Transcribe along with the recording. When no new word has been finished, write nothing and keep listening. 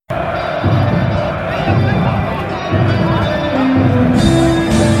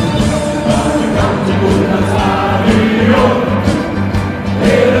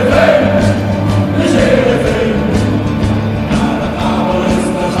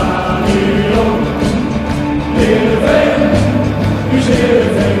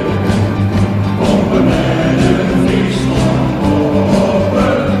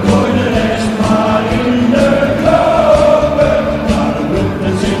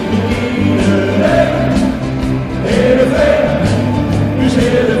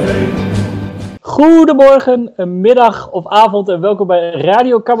Goedemorgen, middag of avond en welkom bij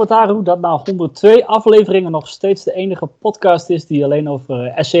Radio Kamataru, dat na 102 afleveringen nog steeds de enige podcast is die alleen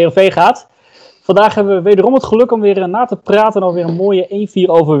over SCRV gaat. Vandaag hebben we wederom het geluk om weer na te praten over een mooie 1-4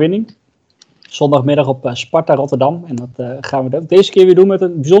 overwinning. Zondagmiddag op Sparta Rotterdam en dat gaan we deze keer weer doen met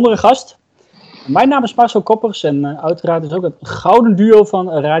een bijzondere gast. Mijn naam is Marcel Koppers en uiteraard is ook het gouden duo van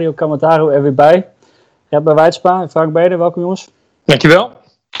Radio Kamataru er weer bij. Rebbe Wijtspa en Frank Beijden, welkom jongens. Dankjewel.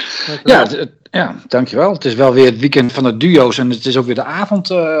 Ja, dankjewel. Het is wel weer het weekend van de duo's en het is ook weer de avond.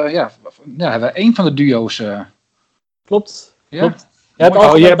 Hebben we één van de duo's. Klopt. Ja. Klopt.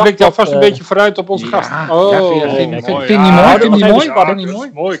 Ja, jij blikt alvast een beetje vooruit op onze gast. Vind je niet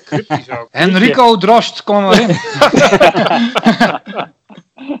mooi? Mooi, cryptisch ook. Enrico Drost, kom maar in.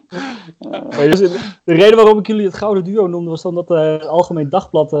 De reden waarom ik jullie het gouden duo noemde was dan dat het Algemeen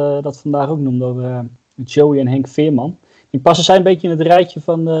Dagblad dat vandaag ook noemde over Joey en Henk Veerman. Die passen zij een beetje in het rijtje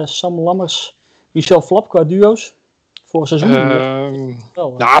van Sam Lammers, Michel Flap qua duo's vorig seizoen.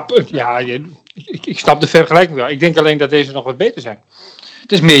 Ik snap de vergelijking wel. Ik denk alleen dat deze nog wat beter zijn.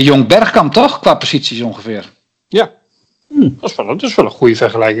 Het is meer Jong Bergkamp toch, qua posities ongeveer. Ja, dat is wel een goede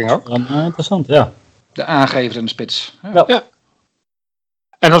vergelijking ook. Interessant, ja. De aangever en de spits. Ja.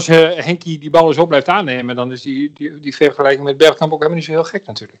 En als Henkie die bal zo blijft aannemen, dan is die vergelijking met Bergkamp ook helemaal niet zo heel gek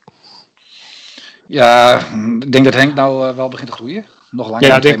natuurlijk. Ja, ik denk dat Henk nou wel begint te groeien. Nog langer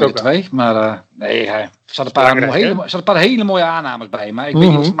dan 2 meter 2. Maar hij zat een paar hele mooie aannames bij. Maar ik weet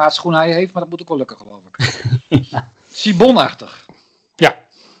niet wat voor maat schoen hij heeft, maar dat moet ook wel lukken, geloof ik. Sibon-achtig. Ja.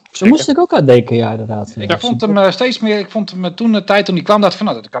 Zo moest ik ook aan denken, ja, inderdaad. Ik vond hem steeds meer. Ik vond hem toen de tijd toen hij kwam, dat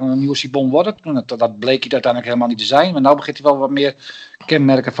kan een nieuwe Sibon worden. Dat bleek hij uiteindelijk helemaal niet te zijn. Maar nu begint hij wel wat meer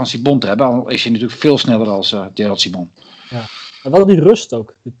kenmerken van Sibon te hebben. Al is hij natuurlijk veel sneller als Gerald Sibon. Ja. En wel die rust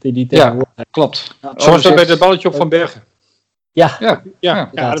ook. Ja, klopt. Ja, zoals dat bij het balletje op Van Bergen. Ja,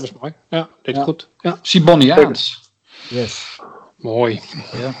 dat was mooi. Ja, deed goed. Ja. Siboniaans. Yes. Mooi.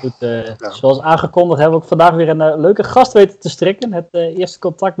 Ja, goed, zoals aangekondigd hebben we ook vandaag weer een leuke gast weten te strikken. Het eerste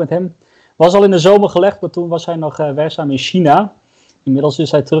contact met hem was al in de zomer gelegd, maar toen was hij nog werkzaam in China. Inmiddels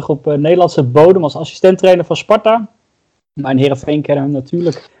is hij terug op Nederlandse bodem als assistenttrainer van Sparta. Maar in Heerenveen kennen we hem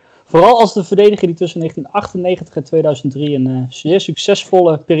natuurlijk vooral als de verdediger die tussen 1998 en 2003 een zeer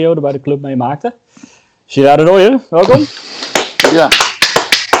succesvolle periode bij de club meemaakte. Gerard de Nooijer, welkom. Ja.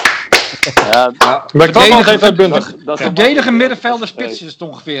 Verdedigen middenvelder spits is het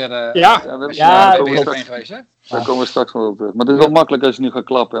ongeveer. Geweest, hè? Daar komen we straks wel op terug. Maar het is wel makkelijk als je nu gaat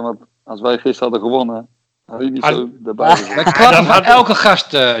klappen. Hè? Want als wij gisteren hadden gewonnen, had je niet zo erbij. Wij klappen van elke gast,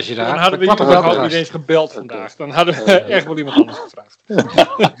 Gerard. Dan hadden we niet eens gebeld vandaag. Dan hadden we echt wel iemand anders gevraagd.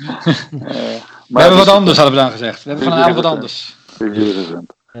 We hebben wat anders, hadden we dan gezegd. We hebben vanavond wat anders.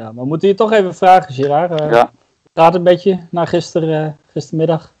 Ja, maar moeten je toch even vragen, Gerard. Gaat een beetje na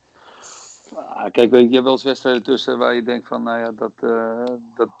gistermiddag? Kijk, je hebt wel eens wedstrijden tussen waar je denkt van,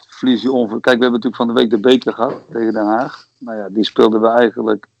 dat verlies je onver. Kijk, we hebben natuurlijk van de week de beker gehad tegen Den Haag. Die speelden we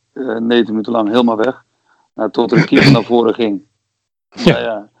eigenlijk 90 minuten lang helemaal weg. Tot er een keeper naar voren ging.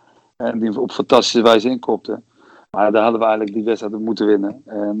 En die op fantastische wijze inkopte. Maar daar hadden we eigenlijk die wedstrijd moeten winnen.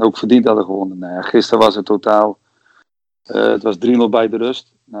 En ook verdiend hadden gewonnen. Gisteren was het totaal. Het was 3-0 bij de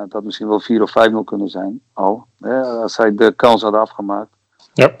rust. Het had misschien wel 4 of 5-0 kunnen zijn. Als zij de kans hadden afgemaakt.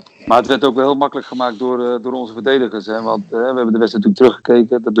 Ja. Maar het werd ook wel heel makkelijk gemaakt door onze verdedigers. Hè? Want we hebben de wedstrijd natuurlijk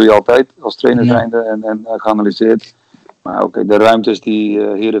teruggekeken. Dat doe je altijd als trainer zijnde en geanalyseerd. Maar de ruimtes die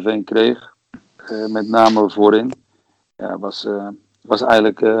Heerenveen kreeg. Met name voorin. Was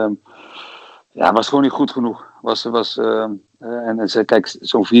eigenlijk. Was gewoon niet goed genoeg. Kijk,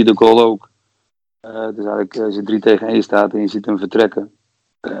 zo'n 4e goal ook. Dus eigenlijk als je 3-1 staat en je ziet hem vertrekken.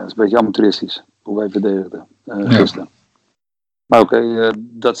 Dat is een beetje amateuristisch. Hoe wij verdedigden gisteren. Maar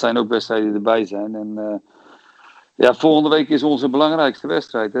dat zijn ook wedstrijden die erbij zijn. En volgende week is onze belangrijkste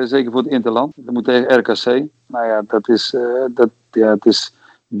wedstrijd. Hè? Zeker voor het Interland. Dat moet tegen RKC.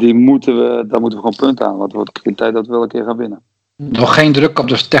 Daar moeten we gewoon punten aan. Want het wordt een tijd dat we wel een keer gaan winnen. Nog geen druk op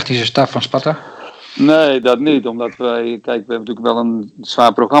de technische staf van Sparta? Nee, dat niet. Omdat we hebben natuurlijk wel een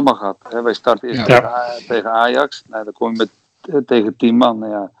zwaar programma gehad. Hè? Wij starten eerst tegen Ajax. Dan kom je tegen 10 man.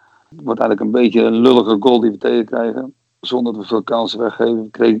 Het wordt eigenlijk een beetje een lullige goal die we tegenkrijgen. Zonder dat we veel kansen weggeven.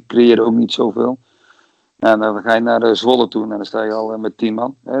 We creëren ook niet zoveel. En dan ga je naar Zwolle toe. En dan sta je al met 10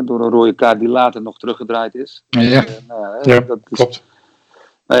 man. Hè, door een rode kaart die later nog teruggedraaid is. Dat klopt.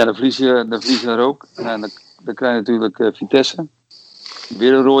 Dan verlies je er ook. En dan krijg je natuurlijk Vitesse.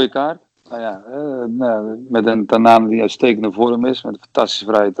 Weer een rode kaart. Met een Tanane die uitstekende vorm is. Met een fantastische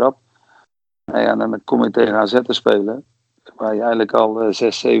vrije trap. En dan kom je tegen AZ te spelen. Waar je eigenlijk al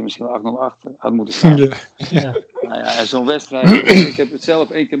 6-7, misschien 8-0 achter had moeten staan. En zo'n wedstrijd, ik heb het zelf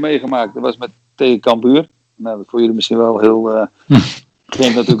 1 keer meegemaakt. Dat was tegen Cambuur. Nou, dat voor jullie misschien wel heel...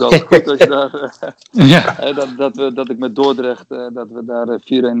 klinkt natuurlijk altijd goed als je daar... dat ik met Dordrecht, dat we daar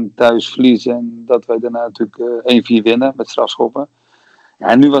 4-1 thuis verliezen. En dat wij daarna natuurlijk 1-4 winnen met strafschoppen. Ja,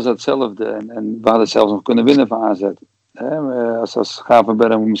 en nu was dat hetzelfde. En we hadden zelfs nog kunnen winnen van AZ. Als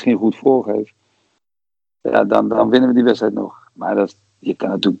Schavenberg misschien goed voorgeeft. Ja, dan winnen we die wedstrijd nog. Maar je kan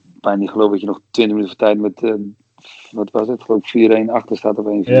natuurlijk bijna niet geloven dat je nog 20 minuten voor tijd met... wat was het? Geloof 4-1 achter staat op 1-4.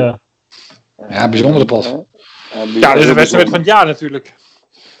 Ja, bijzondere pot. Ja, dus een wedstrijd van het jaar natuurlijk.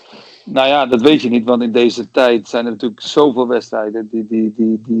 Nou ja, dat weet je niet, want in deze tijd zijn er natuurlijk zoveel wedstrijden die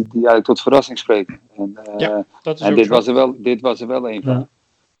eigenlijk tot verrassing spreken. En, dat is en dit was er wel een van.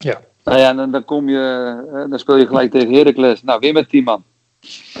 Ja. Nou ja, en dan speel je gelijk tegen Heracles. Nou, weer met 10 man.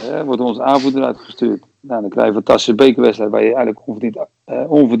 Wordt ons aanvoerder uitgestuurd. Nou, dan krijg je een fantastische bekerwedstrijd waar je eigenlijk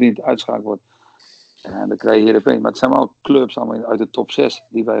onverdiend uitschakeld wordt. En dan krijg je Heerenveen. Maar het zijn allemaal clubs allemaal uit de top 6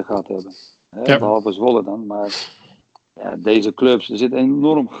 die wij gehad hebben. Behalve Zwolle dan, maar... Ja, deze clubs, er zit een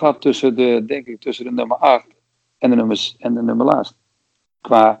enorm gat tussen de nummer 8 en de nummer laatst.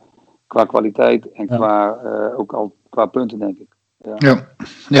 Qua kwaliteit en ook al qua punten, denk ik.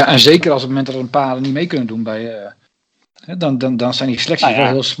 Ja, en zeker als op het moment dat er een paar niet mee kunnen doen bij... Dan zijn die selecties wel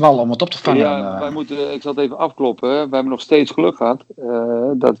heel smal om het op te vangen. Ja, wij moeten, ik zal het even afkloppen. Wij hebben nog steeds geluk gehad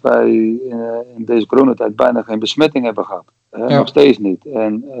dat wij in deze coronatijd bijna geen besmetting hebben gehad. Nog steeds niet.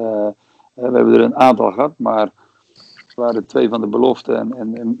 En we hebben er een aantal gehad, maar... Het waren 2 van de belofte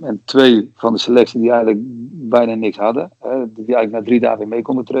en 2 van de selectie die eigenlijk bijna niks hadden. Die eigenlijk na 3 dagen weer mee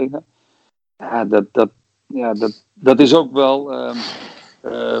konden trainen. Ja, dat is ook wel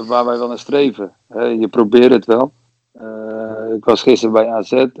waar wij wel naar streven. Je probeert het wel. Ik was gisteren bij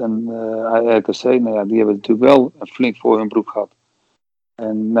AZ en RKC. Nou ja, die hebben natuurlijk wel flink voor hun broek gehad.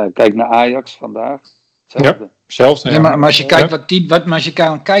 En kijk naar Ajax vandaag. Hetzelfde. Ja, hetzelfde. Ja, maar als je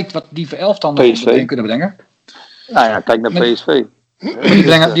kijkt wat die voor elftallen kunnen brengen. Nou ja, kijk naar PSV.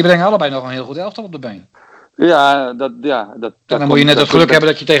 Die brengen allebei nog een heel goed elftal op de been. Ja, dan moet je net het geluk hebben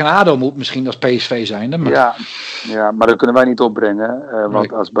dat je tegen ADO moet, misschien als PSV zijnde. Maar... Ja, maar dat kunnen wij niet opbrengen.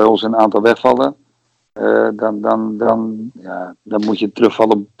 Want als bij ons een aantal wegvallen, dan moet je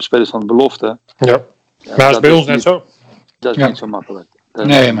terugvallen op spelers van de belofte. Ja, maar dat is bij ons net zo. Dat is niet zo makkelijk. Omdat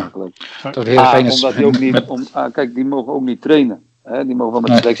die ook niet... Kijk, die mogen ook niet trainen. Die mogen wel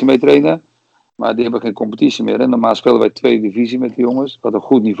met de selectie mee trainen. Maar die hebben geen competitie meer. En normaal spelen wij 2e divisie met die jongens. Wat een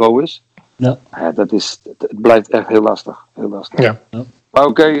goed niveau is. Ja. Het blijft echt heel lastig. Heel lastig. Ja. Maar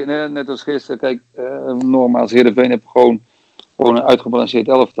oké, net als gisteren. Kijk, nogmaals, Heerenveen heeft gewoon een uitgebalanceerd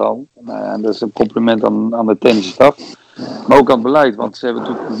elftal. Nou ja, en dat is een compliment aan de tennisstaf. Maar ook aan het beleid. Want ze hebben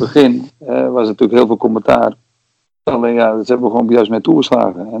natuurlijk in het begin was er natuurlijk heel veel commentaar. Alleen dat hebben we gewoon juist mee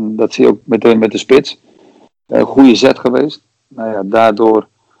toegeslagen. En dat zie je ook met de spits. Goede zet geweest. Nou ja, daardoor...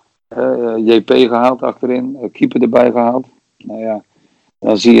 JP gehaald achterin, keeper erbij gehaald. Nou ja,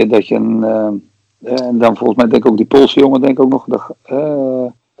 dan zie je dat je en dan volgens mij denk ik ook die Poolse jongen denk ik ook nog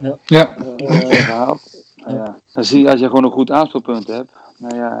gehaald. Nou ja, dan zie je als je gewoon een goed aanspeelpunt hebt.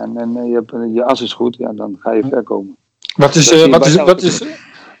 Nou ja, en je as is goed, ja, dan ga je ver komen. Wat is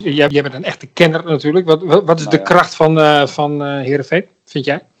jij bent een echte kenner natuurlijk. Wat is de kracht van Heerenveen, vind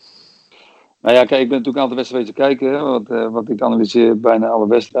jij? Nou ja, kijk, ik ben natuurlijk altijd wedstrijden kijken. Want ik analyseer bijna alle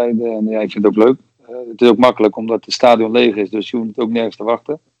wedstrijden. En ja, ik vind het ook leuk. Het is ook makkelijk, omdat het stadion leeg is. Dus je hoeft het ook nergens te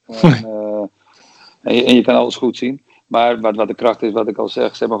wachten. En je kan alles goed zien. Maar wat de kracht is, wat ik al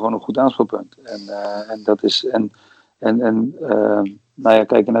zeg, ze hebben gewoon een goed aanspeelpunt. En dat is... nou ja,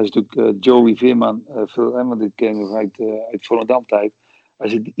 kijk, en als je natuurlijk Joey Veerman, want dit ken ik nog uit Volendam tijd.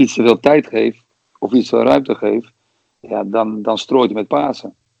 Als je iets te veel tijd geeft, of iets te veel ruimte geeft, ja, dan strooit hij met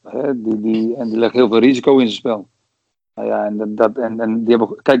Pasen. Die leggen heel veel risico in zijn spel. Nou ja, en die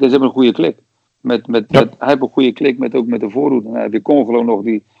hebben, kijk, ze hebben een goede klik. Hij heeft een goede klik ook met de voorhoede. Nou, heb je Congolo nog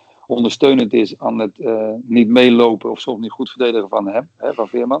die ondersteunend is aan het niet meelopen of soms niet goed verdedigen van hem, van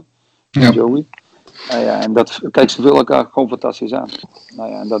Veerman, Joey. Nou ja, en kijk, ze vullen elkaar gewoon fantastisch aan. Nou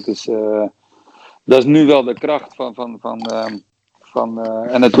ja, en dat is nu wel de kracht van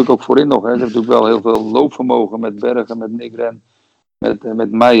en natuurlijk ook voorin nog. Ze hebben natuurlijk wel heel veel loopvermogen met Bergen, met Nigren.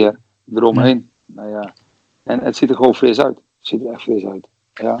 Met Meijer eromheen. Nou ja. En het ziet er gewoon fris uit. Het ziet er echt fris uit.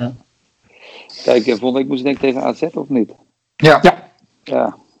 Ja. Kijk, ik moest denken tegen AZ of niet? Ja.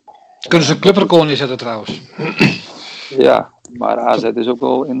 Kunnen ze een clubrecord neerzetten trouwens? Ja, maar AZ is ook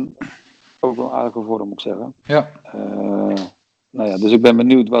wel aardige vorm, moet ik zeggen. Ja. Nou ja, dus ik ben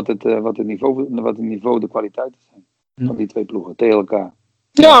benieuwd wat het niveau, de kwaliteit zijn van die 2 ploegen tegen elkaar.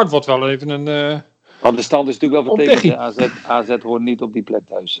 Ja, het wordt wel even een... Want de stand is natuurlijk wel vertekend. AZ hoort niet op die plek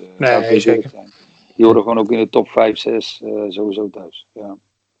thuis. Nee, zeker. Zijn. Die horen gewoon ook in de top 5, 6 sowieso thuis. Ja.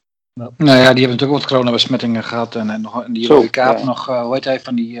 Nou ja, die hebben natuurlijk wat coronabesmettingen gehad. En nog die rode kaart nog, hoe heet hij,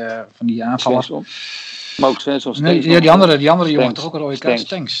 van die aanvallers. Maar ook Svensson. Nee, die andere jongen toch ook een rode kaart.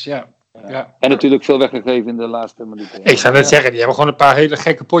 Stenks, ja. En natuurlijk veel weggegeven in de laatste minuten. Ik zou net zeggen, die hebben gewoon een paar hele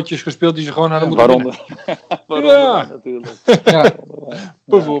gekke potjes gespeeld die ze gewoon hadden moeten winnen. Waaronder natuurlijk. Ja,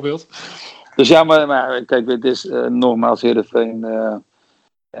 bijvoorbeeld. Dus ja, maar kijk, dit is nogmaals Heerenveen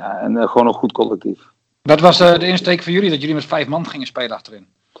en gewoon een goed collectief. Dat was de insteek van jullie, dat jullie met 5 man gingen spelen achterin?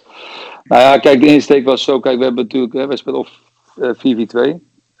 Nou ja, kijk, de insteek was zo. Kijk, we hebben natuurlijk, we spelen of 4-4-2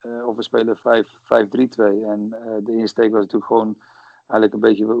 of we spelen 5-3-2. En de insteek was natuurlijk gewoon eigenlijk een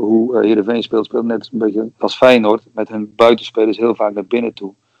beetje hoe Heerenveen speelt net een beetje als Feyenoord. Met hun buitenspelers heel vaak naar binnen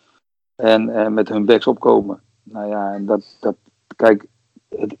toe. En met hun backs opkomen. Nou ja, en dat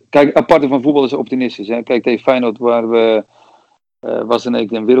kijk, aparte van voetbal is optimistisch. Hè. Kijk, tegen Feyenoord was in één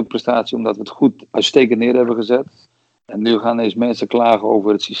keer een wereldprestatie omdat we het goed uitstekend neer hebben gezet. En nu gaan eens mensen klagen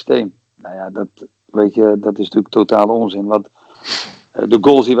over het systeem. Nou ja, dat is natuurlijk totale onzin. Want de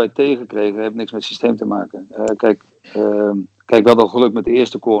goals die wij tegenkregen hebben niks met het systeem te maken. Kijk, we hadden al geluk met de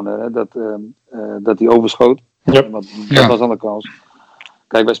eerste corner, hè, dat die overschoot. Ja. Dat was al een kans.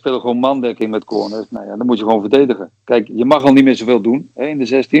 Kijk, wij spelen gewoon mandekking met corners. Nou ja, dan moet je gewoon verdedigen. Kijk, je mag al niet meer zoveel doen in de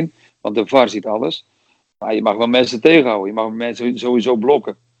 16, want de VAR ziet alles. Maar je mag wel mensen tegenhouden. Je mag mensen sowieso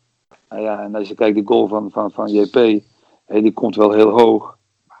blokken. Nou ja, en als je kijkt, de goal van JP, die komt wel heel hoog.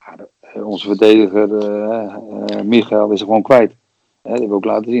 Maar onze verdediger, Michael, is er gewoon kwijt. Dat hebben we ook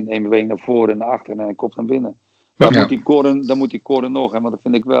laten zien. 1 beweging naar voren en naar achter en een kop naar binnen. Dan moet die koren nog. Want dat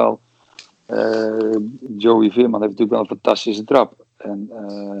vind ik wel. Joey Veerman heeft natuurlijk wel een fantastische trap. En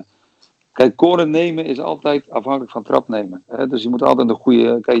kijk, koren nemen is altijd afhankelijk van trap nemen. Dus je moet altijd een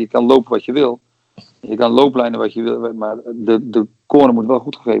goede. Kijk, je kan lopen wat je wil. Je kan looplijnen wat je wil. Maar de koren moet wel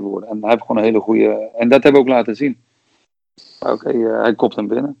goed gegeven worden. En hij heeft gewoon een hele goede. En dat hebben we ook laten zien. Oké, hij kopt hem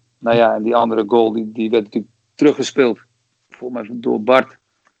binnen. Nou ja, en die andere goal die werd natuurlijk teruggespeeld. Volgens mij door Bart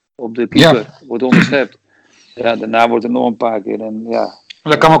op de keeper. Ja. Wordt onderschept. Ja, daarna wordt er nog een paar keer. En ja.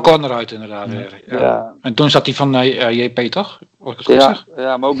 Maar daar kwam een corner uit inderdaad. Ja. En toen zat hij van JP toch?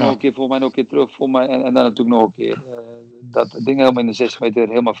 Ja, maar ook nog een keer, volgens mij nog een keer terug. Mij, en dan natuurlijk nog een keer. Dat ding helemaal in de 6 meter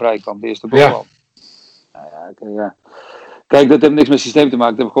helemaal vrij kwam. De eerste goal al. Nou ja, kijk, dat heeft niks met het systeem te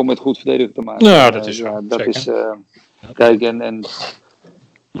maken. Dat heeft gewoon met goed verdedigen te maken. Ja, dat is zo. Dat is, kijk, en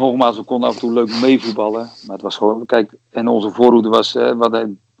nogmaals, we konden af en toe leuk meevoetballen. Maar het was gewoon, kijk, en onze voorhoede was, we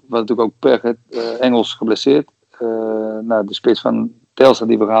hadden natuurlijk ook pech, Engels geblesseerd. De spits van Telstra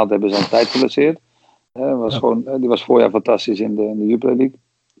die we gehaald hebben, is aan tijd geblesseerd. Die was voorjaar fantastisch in de Jupiler League.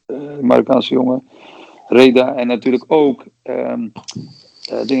 Marokkaanse jongen. Reda en natuurlijk ook,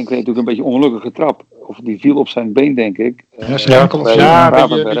 kreeg natuurlijk een beetje ongelukkige trap. Of die viel op zijn been, denk ik. Een beetje in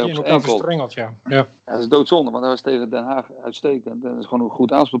elkaar verstrengeld, ja. Dat is doodzonde, want dat was tegen Den Haag uitstekend. En dat is gewoon een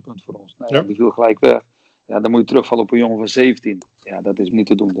goed aanspeelpunt voor ons. Nou, die viel gelijk weg. Ja, dan moet je terugvallen op een jongen van 17. Ja, dat is niet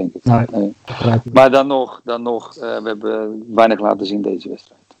te doen, denk ik. Nee. Maar dan nog, we hebben weinig laten zien deze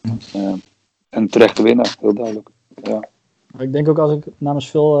wedstrijd. Een terechte winnaar, heel duidelijk. Ja. Ik denk ook als ik namens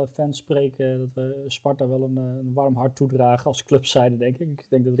veel fans spreek, dat we Sparta wel een warm hart toedragen als clubzijde, denk ik. Ik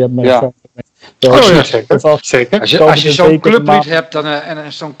denk dat Red mij zeker. Als je zo'n clublied hebt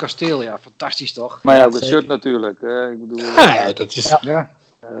en zo'n kasteel, ja, fantastisch toch? Maar ja, de shirt natuurlijk. Ik bedoel, dat is... Ja.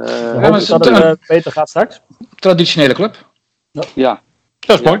 Dat het beter gaat straks. Traditionele club. Ja.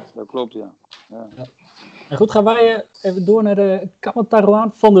 Dat is mooi. Dat klopt, ja. En goed, gaan wij even door naar de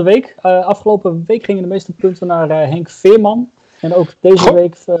Kamataroan van de week. Afgelopen week gingen de meeste punten naar Henk Veerman. En ook deze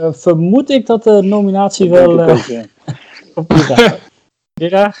week vermoed ik dat de nominatie wel op u gaat.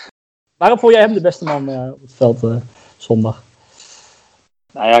 Vera, waarom vond jij hem de beste man op het veld zondag?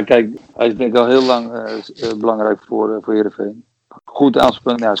 Nou ja, kijk, hij is denk ik al heel lang belangrijk voor Heerenveen. Goed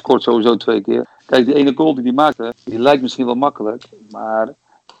aanspeelpunt, hij scoort sowieso 2 keer. Kijk, die ene goal die hij maakte, die lijkt misschien wel makkelijk. Maar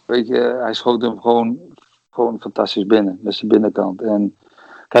weet je, hij schoot hem gewoon fantastisch binnen, met zijn binnenkant. En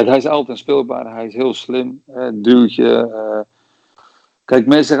kijk, hij is altijd speelbaar, hij is heel slim, duwtje. Kijk,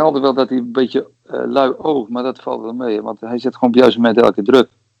 mensen zeggen altijd wel dat hij een beetje lui oogt, maar dat valt wel mee. Want hij zet gewoon op het juiste moment elke druk.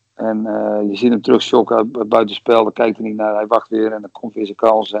 En je ziet hem terug shocken uit buitenspel, daar kijkt hij niet naar, hij wacht weer en dan komt weer zijn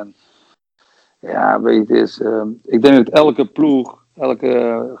kans. En ja, weet je, ik denk dat elke ploeg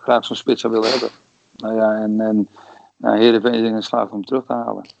graag zo'n spits zou willen hebben. Nou ja, en Heerenveen is in slaag om hem terug te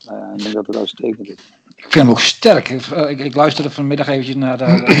halen. Nou ja, ik denk dat het uitstekend is. Ik vind hem ook sterk. Ik luisterde vanmiddag eventjes naar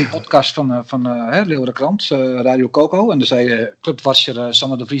de podcast van Leeuwarden Krant, Radio Coco. En daar zei clubwatcher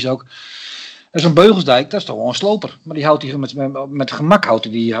Sander de Vries ook. Dat is een Beugelsdijk, dat is toch wel een sloper. Maar die houdt hij met gemak houdt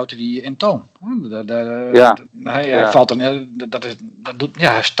hij in toon. Hij valt dan,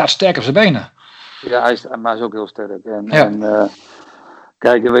 hij staat sterk op zijn benen. Ja, maar hij is ook heel sterk.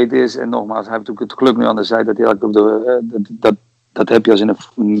 Kijk, je weet eens, en nogmaals, hij heeft natuurlijk het geluk nu aan de zijde dat hij eigenlijk op dat heb je als in een,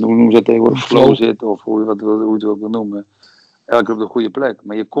 hoe noem je dat tegenwoordig, flow zit, of hoe je het ook wil noemen. Elke op de goede plek.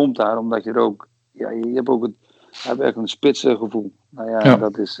 Maar je komt daar omdat je er ook, je hebt ook hij heeft echt een spitsengevoel. Nou ja,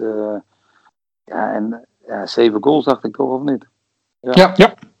 dat is, en 7 goals dacht ik toch, of niet?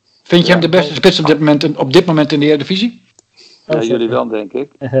 Ja. Vind je hem de beste spits op dit moment in de Eredivisie? Ja, jullie wel, denk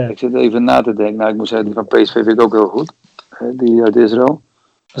ik. Ik zit even na te denken. Nou, ik moet zeggen, die van PSV vind ik ook heel goed. Die uit Israël.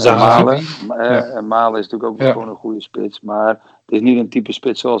 Malen. Malen is natuurlijk ook gewoon een goede spits. Maar het is niet een type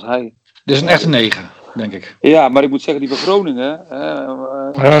spits zoals hij. Dit is een echte 9, denk ik. Ja, maar ik moet zeggen, die van Groningen.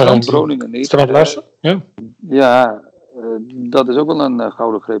 Groningen niet. Strand Larsen, ja. Dat is ook wel een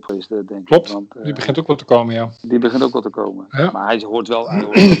gouden greep geweest, denk ik. Klopt, want, die begint ook wel te komen, ja. Die begint ook wel te komen. Ja. Maar hij hoort wel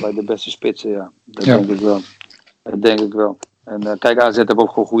bij de beste spitsen, ja. Dat denk ik wel. En kijk, AZ heeft ook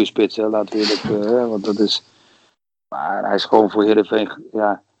gewoon goede spitsen, laten we eerlijk, want dat is... Maar hij is gewoon voor Heerenveen,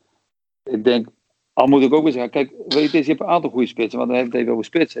 ja... Ik denk, al moet ik ook weer zeggen, kijk, weet je, je hebt een aantal goede spitsen, want dan heeft het even over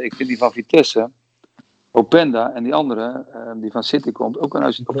spitsen. Ik vind die van Vitesse, Openda en die andere, die van City komt, ook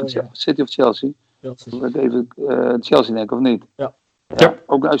een City of Chelsea. Even Chelsea denk ik, of niet? Ja.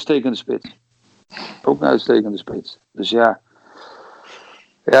 Ook een uitstekende spits. Dus ja,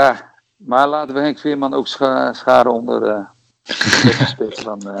 maar laten we Henk Veerman ook scharen onder de spits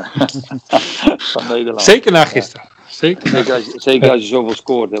van Nederland. Zeker na gisteren. Zeker als je zoveel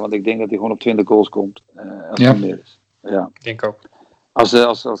scoort, hè, want ik denk dat hij gewoon op 20 goals komt. Als het meer is. Ja. Ik denk ook. Als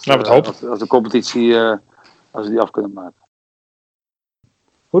de competitie, als we die af kunnen maken.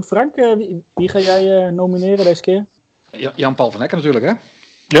 Goed, Frank, wie ga jij nomineren deze keer? Jan-Paul van Hekken natuurlijk, hè?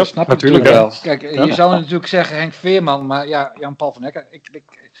 Ja, snap natuurlijk wel. Kijk, je zou natuurlijk zeggen Henk Veerman, maar ja, Jan-Paul van Hekken.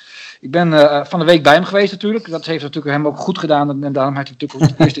 Ik ben van de week bij hem geweest natuurlijk. Dat heeft natuurlijk hem ook goed gedaan. En daarom heeft hij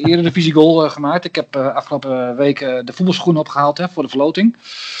natuurlijk ook de eerste Eredivisie goal gemaakt. Ik heb afgelopen week de voetbalschoenen opgehaald voor de verloting.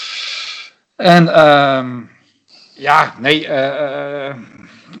 En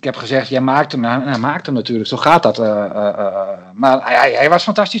ik heb gezegd, jij maakt hem. Hij maakt hem natuurlijk, zo gaat dat. Maar hij was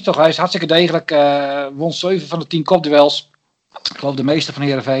fantastisch toch. Hij is hartstikke degelijk. Won 7 van de 10 kopduels. Ik geloof de meeste van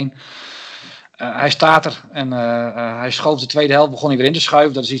Heerenveen. Hij staat er en hij schoof de tweede helft, begon hij weer in te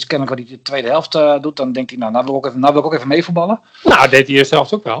schuiven. Dat is iets kennelijk wat hij de tweede helft doet. Dan denk hij, nou wil ik ook even meevoetballen. Nou, deed hij eerst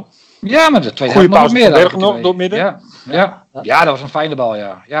zelf ook wel. Ja, maar de tweede helft nog meer. Goeie nog door het midden. Ja, dat was een fijne bal,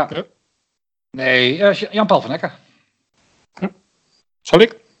 ja. Nee, Jan-Paul van Hekken. Zal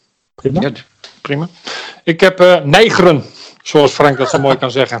ik? Prima. Ik heb Nijgeren. Zoals Frank dat zo mooi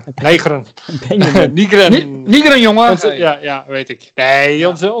kan zeggen. Nijgeren. Nigeren, jongen. Ja, weet ik.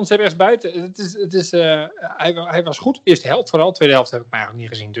 Nee, onze rechtsbuiten. Hij was goed. Eerste helft vooral. Tweede helft heb ik me eigenlijk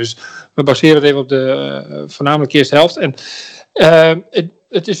niet gezien. Dus we baseren het even op de voornamelijk eerste helft. En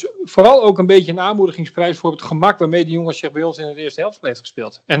het is vooral ook een beetje een aanmoedigingsprijs voor het gemak waarmee die jongens zich bij ons in de eerste helft heeft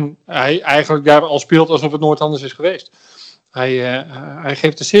gespeeld. En hij eigenlijk daar al speelt alsof het nooit anders is geweest. Hij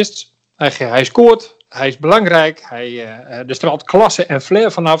geeft assists. Hij scoort. Hij is belangrijk. Er straalt klasse en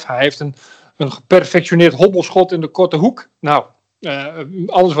flair vanaf. Hij heeft een geperfectioneerd hobbelschot in de korte hoek. Nou,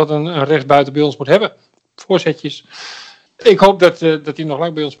 alles wat een rechtsbuiten bij ons moet hebben. Voorzetjes. Ik hoop dat hij nog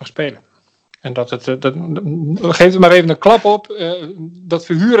lang bij ons mag spelen. En geef er maar even een klap op. Dat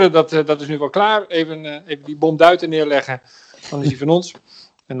verhuren, dat is nu wel klaar. Even die bom duiten neerleggen. Dan is hij van ons.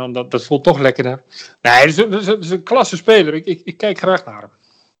 En dan dat voelt toch lekkerder. Nee, dat is een klasse speler. Ik kijk graag naar hem.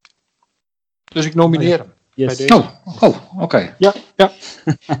 Dus ik nomineer hem. Yes. Bij deze. Oké. Ja.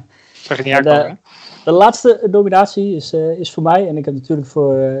 Zeg je niet aankomen, de laatste nominatie is voor mij. En ik heb natuurlijk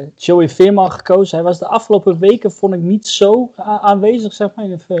voor Joey Veerman gekozen. Hij was de afgelopen weken, vond ik, niet zo aanwezig, zeg maar.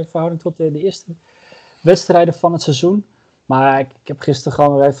 In verhouding tot de eerste wedstrijden van het seizoen. Maar ik heb gisteren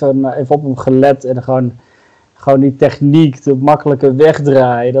gewoon weer even op hem gelet. En gewoon die techniek, de makkelijke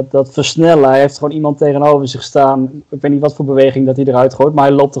wegdraaien, dat versnellen. Hij heeft gewoon iemand tegenover zich staan. Ik weet niet wat voor beweging dat hij eruit gooit. Maar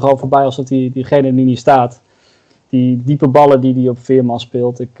hij loopt er gewoon voorbij alsof diegene die niet staat. Die diepe ballen die hij op Veerman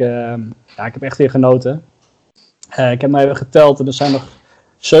speelt. Ik heb echt weer genoten. Ik heb me even geteld en er zijn nog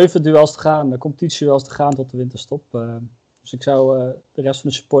 7 duels te gaan. De competitieduels te gaan tot de winterstop. Dus ik zou de rest van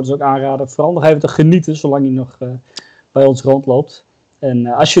de supporters ook aanraden. Vooral nog even te genieten zolang hij nog bij ons rondloopt. En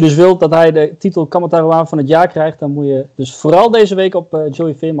als je dus wilt dat hij de titel Kamatarouaan van het jaar krijgt, dan moet je dus vooral deze week op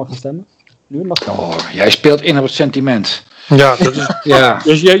Joey Veerman gaan stemmen. Nu mag het. Jij speelt in op het sentiment. Ja, dat is, ja.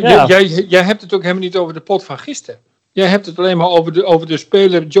 Dus jij hebt het ook helemaal niet over de pot van gisteren. Jij hebt het alleen maar over de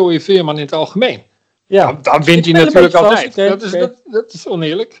speler Joey Veerman in het algemeen. Ja. Dan wint hij natuurlijk altijd. Dat is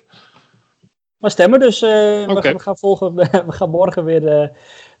oneerlijk. Maar stemmen dus. We gaan morgen weer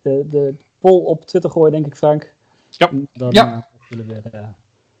de poll op Twitter gooien, denk ik, Frank. Ja. Dan zullen we weer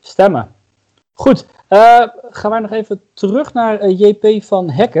stemmen. Goed, gaan wij nog even terug naar JP van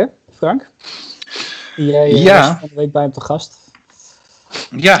Hekken, Frank. Jij was van de week bij hem te gast.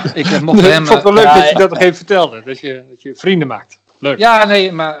 Ja, ik mocht hem... Ik vond het wel leuk dat je dat nog even vertelde. Dat je vrienden maakt. Leuk. Ja,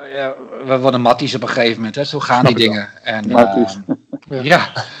 nee, maar we worden matties op een gegeven moment. Hè. Zo gaan die dingen. En,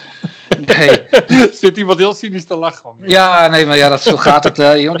 ja. Nee. Zit iemand heel cynisch te lachen om je? Ja, nee, maar zo gaat het.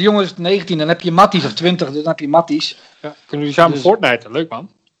 Die jongen is 19, dan heb je matties. Of 20, dan heb je matties. Ja, kunnen jullie samen Fortnite? Leuk, man.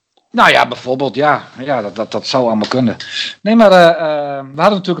 Nou ja, bijvoorbeeld, ja dat zou allemaal kunnen. Nee, maar we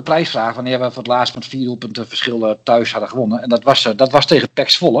hadden natuurlijk een prijsvraag wanneer we voor het laatst met 4 doelpunten verschil thuis hadden gewonnen. En dat was tegen PEC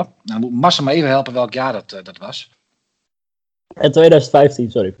Zwolle. Nou, moet Marcel me even helpen welk jaar dat was. In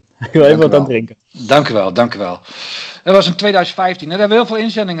 2015, sorry. Ik wil even wat aan het drinken. Dank u wel. Dat was in 2015. Daar hebben we heel veel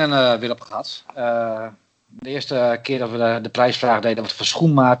inzendingen weer op gehad. De eerste keer dat we de prijsvraag deden, wat voor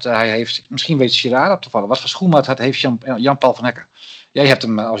schoenmaat hij heeft. Misschien weet Gerard op te vallen. Wat voor schoenmaat heeft Jan-Paul van Hekken? Jij hebt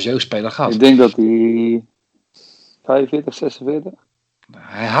hem als jeugdspeler gehad. Ik denk dat hij 45, 46.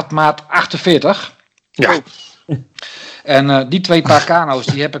 Hij had maat 48. Ja. En die 2 paar kano's,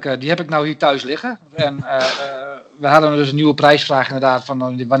 die heb ik nou hier thuis liggen. En we hadden dus een nieuwe prijsvraag inderdaad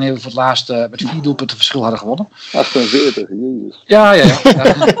van wanneer we voor het laatst met 4 doelpunten verschil hadden gewonnen. 48, jezus. Ja.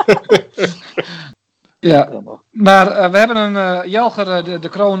 Ja, maar we hebben een Jelger de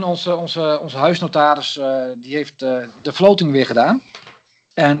Kroon, onze huisnotaris, die heeft de floating weer gedaan.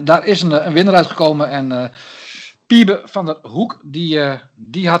 En daar is een winnaar uitgekomen en Piebe van der Hoek,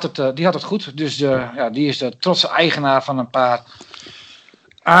 die had het goed. Dus die is de trotse eigenaar van een paar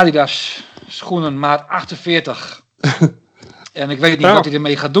Adidas schoenen maat 48. En ik weet niet wat hij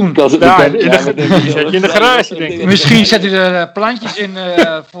ermee gaat doen. In de garage, denk ik. Misschien zet hij er plantjes in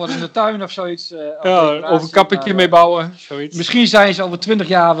voor in de tuin of zoiets. Of een kappetje mee bouwen. Zoiets. Misschien zijn ze over 20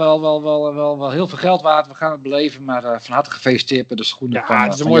 jaar wel heel veel geld waard. We gaan het beleven, maar van harte gefeliciteerd met de schoenen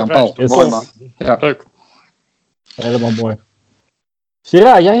van Jan-Paul. Mooi, man. Ja. Leuk. Helemaal mooi.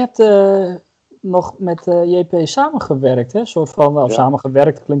 Gerard, jij hebt nog met JP samengewerkt, hè? Soort van,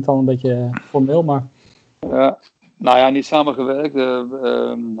 samengewerkt klinkt dan een beetje formeel, maar... Ja. Nou ja, niet samengewerkt.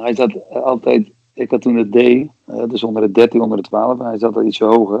 Hij zat altijd, ik had toen het D, dus onder de 13, onder de 12. Hij zat al ietsje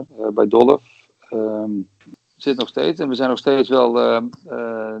hoger bij Dolf. Zit nog steeds en we zijn nog steeds wel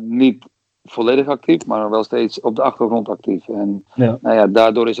niet volledig actief, maar wel steeds op de achtergrond actief. En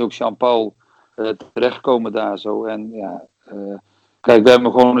daardoor is ook Jean-Paul terechtgekomen daar zo. En kijk, we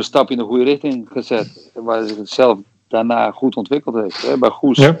hebben gewoon een stap in de goede richting gezet, waar hij zichzelf daarna goed ontwikkeld heeft. Hè. Bij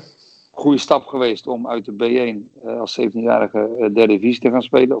Goes. Ja. Goede stap geweest om uit de B1 als 17-jarige derde divisie te gaan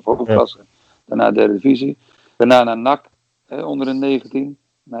spelen, of hoofdklasse. Daarna derde divisie. Daarna naar NAC, onder de 19.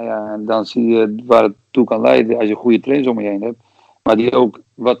 Nou ja, en dan zie je waar het toe kan leiden als je goede trainers om je heen hebt. Maar die ook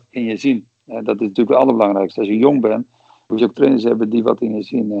wat in je zien. Dat is natuurlijk het allerbelangrijkste. Als je jong bent, moet je ook trainers hebben die wat in je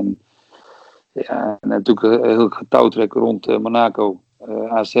zien. En natuurlijk heel getouwtrekken rond Monaco,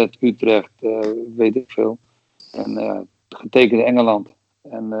 AZ, Utrecht, weet ik veel. En getekende Engeland.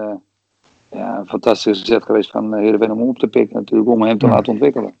 En een fantastische zet geweest van Heerenveen om op te pikken natuurlijk, om hem te laten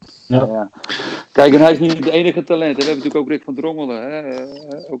ontwikkelen. Ja. Kijk, en hij is niet de enige talent. We hebben natuurlijk ook Rick van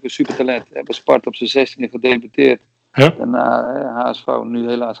Drongelen, ook een supertalent. Bij Sparta op zijn 16e gedebuteerd. Ja. Daarna HSV, nu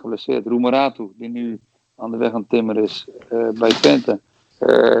helaas geblesseerd. Roemeratu, die nu aan de weg aan het timmeren is bij Twente.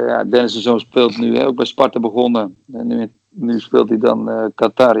 Dennis de Zoon speelt nu ook bij Sparta begonnen. En nu speelt hij dan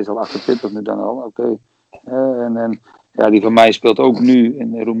Qatar, is al 28 nu dan al. Oké. Die van mij speelt ook nu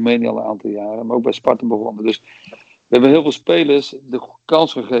in Roemenië al een aantal jaren, maar ook bij Sparta begonnen. Dus we hebben heel veel spelers de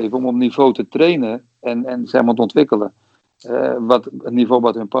kans gegeven om op niveau te trainen en zeg maar te ontwikkelen. Wat het niveau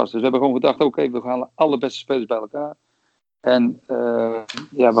wat hun past. Dus we hebben gewoon gedacht, oké, we gaan alle beste spelers bij elkaar. En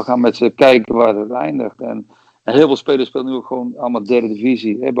we gaan met ze kijken waar het eindigt. En heel veel spelers spelen nu ook gewoon allemaal derde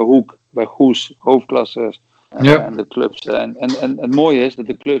divisie. Bij Hoek, bij Goes, hoofdklasses en de clubs. En het mooie is dat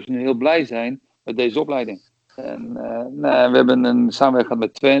de clubs nu heel blij zijn met deze opleiding. En we hebben een samenwerking gehad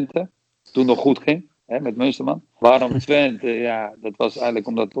met Twente, toen nog goed ging, met Munsterman. Waarom Twente? Ja, dat was eigenlijk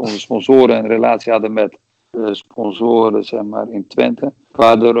omdat onze sponsoren een relatie hadden met sponsoren, zeg maar, in Twente.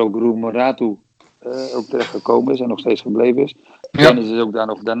 Waardoor ook Roemeratu ook terecht gekomen is en nog steeds gebleven is. Dennis is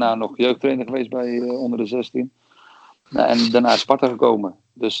ook daarna nog jeugdtrainer geweest bij onder de 16. En daarna is Sparta gekomen.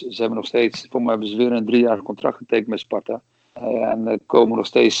 Dus ze hebben nog steeds, voor mij hebben ze weer een 3-jarig contract getekend met Sparta. En er komen nog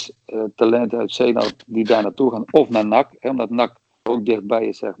steeds talenten uit Zeeland die daar naartoe gaan. Of naar NAC, omdat NAC ook dichtbij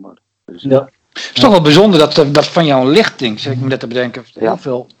is, zeg maar. Dus, Het is toch wel bijzonder dat van jouw lichting, zeg ik me net te bedenken, heel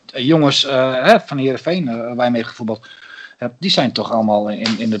veel jongens van Heerenveen, waar je mee gevoetbald, hebt, die zijn toch allemaal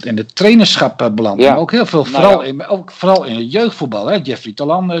in de trainerschap beland. Ja. Maar ook heel veel, vooral in het jeugdvoetbal. Hè? Jeffrey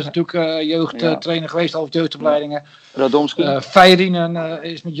Talander is natuurlijk jeugdtrainer geweest, over jeugdopleidingen. Radomski. Feirinen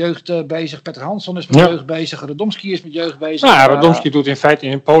is met jeugd bezig. Peter Hansson is met jeugd bezig. Radomski is met jeugd bezig. Nou, Radomski doet in feite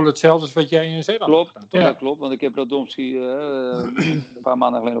in Polen hetzelfde als wat jij in Zeeland Klopt, hebt gedaan. Ja, klopt. Want ik heb Radomski een paar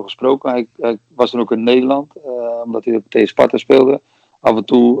maanden geleden nog gesproken. Hij was dan ook in Nederland, omdat hij tegen Sparta speelde. Af en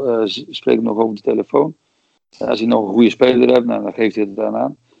toe spreek ik nog over de telefoon. Als hij nog een goede speler hebt, dan geeft hij het dan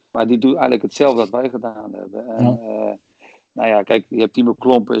aan. Maar die doet eigenlijk hetzelfde wat wij gedaan hebben. En, nou ja, kijk, je hebt Timo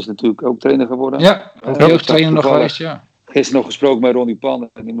Klompen is natuurlijk ook trainer geworden. Ja, ook jeugdtrainer nog geweest, ja. Gisteren nog gesproken met Ronnie Pan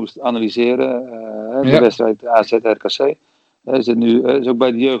en die moest analyseren de wedstrijd AZ-RKC. Hij zit nu is ook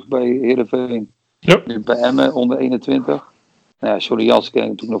bij de jeugd bij Heerenveen. Ja. Nu bij Emmen onder 21. Nou ja, Johnny Jansen ken ik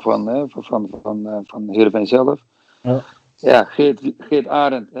natuurlijk nog van Heerenveen zelf. Ja, Geert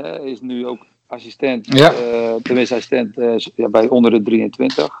Arend is nu ook assistent, tenminste assistent bij onder de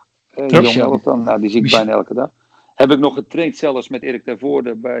 23. Nou, die zie ik bijna elke dag. Heb ik nog getraind zelfs met Erik ter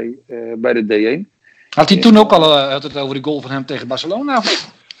Voorde bij de D1. Had hij toen ook al het over die goal van hem tegen Barcelona?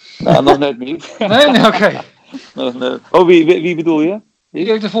 Nou, nog net niet. Nee, oké. Oh, wie bedoel je?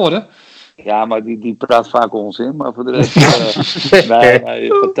 Erik ter Voorde? Ja, maar die praat vaak onzin. Maar voor de rest,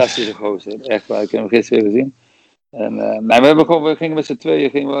 nee, fantastische gozer. Echt waar, ik heb hem gisteren weer gezien. En we gingen met z'n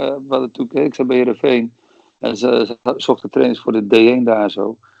tweeën, ik zat bij Heerenveen. En ze zochten trainers voor de D1 daar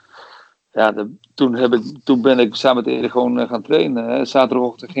zo. Ja, toen ben ik samen met Erik gewoon gaan trainen. Hè.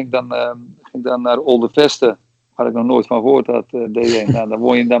 Zaterdagochtend ging ik dan naar Oldenvesten, waar ik nog nooit van gehoord had, D1. Nou, dan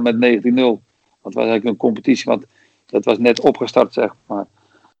won je dan met 19-0. Dat was eigenlijk een competitie, want dat was net opgestart, zeg maar.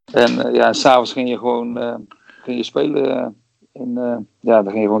 En s'avonds ging je gewoon spelen. Dan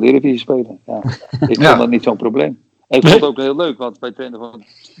ging je gewoon de Eredivisie spelen. Ja. Ik vond dat niet zo'n probleem. En ik vond het ook heel leuk, want wij trainen gewoon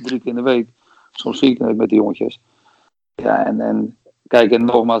 3 keer in de week. Soms 4 keer met die jongetjes. Ja, en kijk, en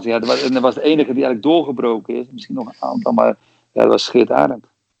nogmaals, dat was de enige die eigenlijk doorgebroken is. Misschien nog een aantal, maar dat was Geert Arend.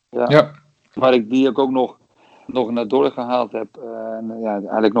 Ja. Waar die ik ook nog naar doorgehaald heb. En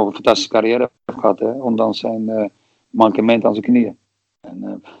eigenlijk nog een fantastische carrière heb gehad, hè, ondanks zijn mankement aan zijn knieën.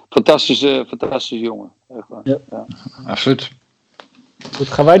 En, fantastische jongen. Echt waar. Ja. Absoluut. Goed,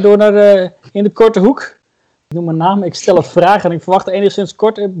 gaan wij door naar in de korte hoek. Ik noem mijn naam, ik stel een vraag en ik verwacht enigszins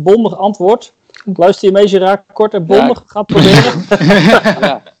kort en bondig antwoord. Luister je mee, Gerard, kort en bondig? Ga het proberen.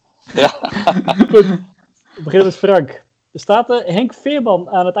 Ja. Goed, we beginnen met Frank. Staat Henk Veerman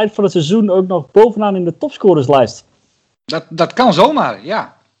aan het eind van het seizoen ook nog bovenaan in de topscorerslijst? Dat kan zomaar,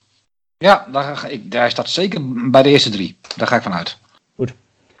 ja. Ja, daar staat zeker bij de eerste 3. Daar ga ik vanuit. Goed.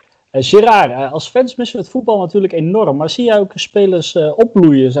 Gerard, als fans missen we het voetbal natuurlijk enorm. Maar zie jij ook spelers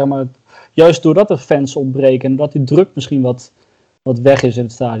opbloeien, zeg maar, juist doordat er fans ontbreken en dat die druk misschien wat weg is in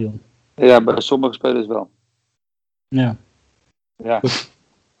het stadion? Ja, bij sommige spelers wel. Ja.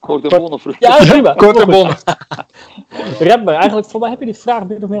 Kort en bondig. Ja, prima. Kort en bondig. Redmer, eigenlijk voor mij heb je die vraag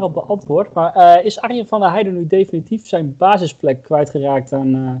min of meer al beantwoord. Maar is Arjen van der Heijden nu definitief zijn basisplek kwijtgeraakt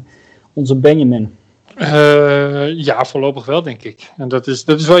aan onze Benjamin? Ja, voorlopig wel, denk ik. En dat is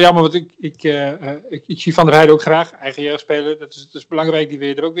wel jammer, want ik zie Van der Heijden ook graag. Eigen jeugdspeler, dat is belangrijk die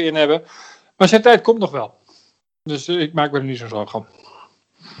we er ook weer in hebben. Maar zijn tijd komt nog wel. Dus ik maak me er niet zo zorgen om.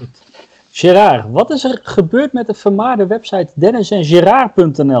 Gerard, wat is er gebeurd met de vermaarde website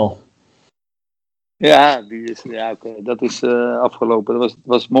DennisEnGerard.nl? Ja, dat is afgelopen. Dat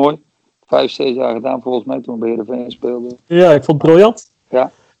was mooi. 5-6 jaar gedaan volgens mij toen we bij Heerenveen speelden. Ja, ik vond het briljant.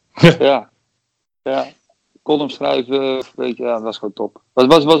 Ja. Column schrijven, weet je, dat was gewoon top.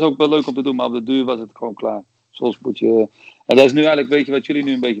 Het was ook wel leuk om te doen, maar op de duur was het gewoon klaar. Soms moet je... En dat is nu eigenlijk, weet je wat jullie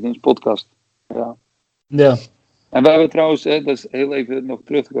nu een beetje doen, is podcast. Ja. En we hebben trouwens, dat is heel even nog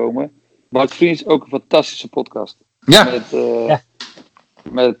terug te komen, Bart Vriends ook een fantastische podcast. Ja.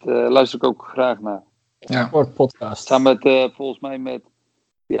 Luister ik ook graag naar. Ja. Sportpodcast. Samen met, volgens mij met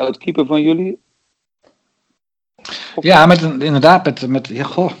die oud-keeper van jullie. Ja, inderdaad, met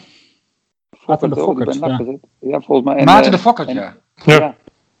Maarten de Fokkert. Ja, volgens mij. Maarten de Fokkert, ja.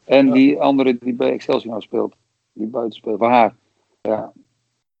 En die andere die bij Excelsior speelt. Die buiten speelt. Van haar. Ja.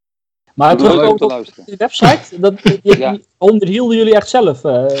 Maar terug op die website, die onderhielden jullie echt zelf?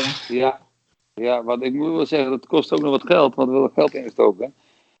 Ja, want ik moet wel zeggen, dat kost ook nog wat geld, want we willen geld ingestoken.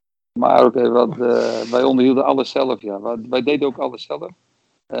 Maar oké, wij onderhielden alles zelf, ja. Wij deden ook alles zelf.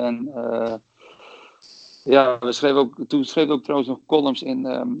 En we schreven ook trouwens nog columns in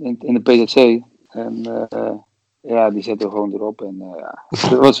de PZC. En die zetten we gewoon erop. En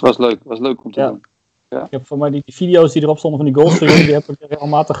het was leuk om te doen. Ja. Ik heb voor mij die video's die erop stonden van die goals van jullie, die heb ik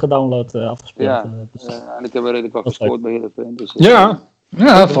regelmatig gedownload afgespeeld. En ik heb er redelijk wat gescoord bij Heerenveen. Dus,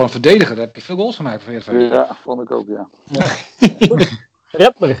 Ja, voor een verdediger heb je veel goals gemaakt voor Heerenveen. Ja, vond ik ook, ja.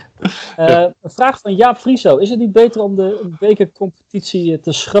 Redmer. Een vraag van Jaap Frieso. Is het niet beter om de bekercompetitie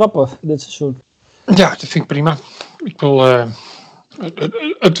te schrappen dit seizoen? Ja, dat vind ik prima. Ik wil...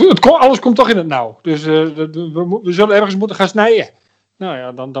 alles komt toch in het nauw. Dus we zullen ergens moeten gaan snijden. Nou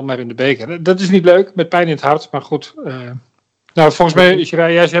ja, dan maar in de beker. Dat is niet leuk, met pijn in het hart. Maar goed. Nou, volgens mij,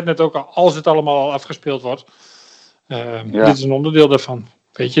 jij zei het net ook al, als het allemaal al afgespeeld wordt. Dit is een onderdeel daarvan.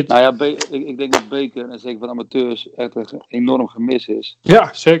 Weet je het? Nou ja, ik denk dat beker, en zeker van amateurs, echt een enorm gemis is. Ja,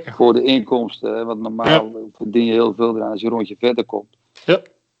 zeker. Voor de inkomsten. Want normaal verdien je heel veel eraan als je een rondje verder komt. Ja.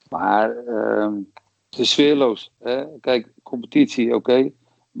 Maar het is sfeerloos. Hè? Kijk, competitie, oké.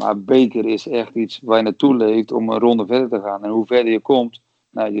 Maar beker is echt iets waar je naartoe leeft om een ronde verder te gaan. En hoe verder je komt,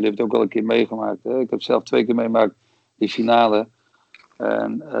 nou, jullie hebben het ook al een keer meegemaakt. Hè? Ik heb zelf 2 keer meegemaakt die finale.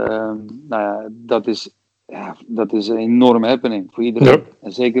 En nou ja, dat is een enorme happening voor iedereen. Ja.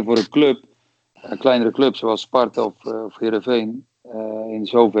 En zeker voor een club, een kleinere club zoals Sparta of Heerenveen. In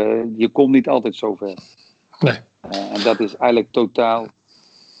zover, je komt niet altijd zo ver. Nee. En dat is eigenlijk totaal...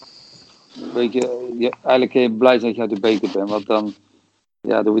 Weet je, eigenlijk kun je blij zijn dat je uit de beker bent. Want dan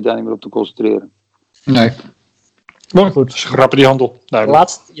hoef je daar niet meer op te concentreren. Nee. Mooi, goed. Schrappen die handel.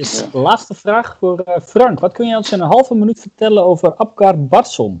 Laatste vraag voor Frank. Wat kun je ons in een halve minuut vertellen over Abkar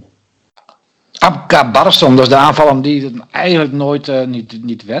Barsson? Abkar Barsson, dat is de aanvaller die eigenlijk nooit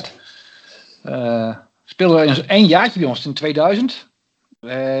niet werd. Speelde eens 1 jaartje bij ons in 2000.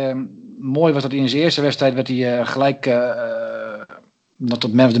 Mooi was dat in zijn eerste wedstrijd werd hij gelijk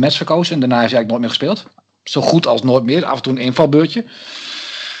tot man of the match verkozen. En daarna is hij eigenlijk nooit meer gespeeld. Zo goed als nooit meer. Af en toe een invalbeurtje.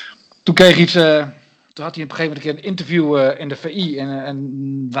 Toen kreeg hij toen had hij op een gegeven moment een interview in de VI.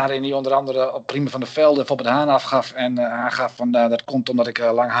 En waarin hij onder andere op Prima van der Velde Foppe de Haan afgaf. En aangaf van dat komt omdat ik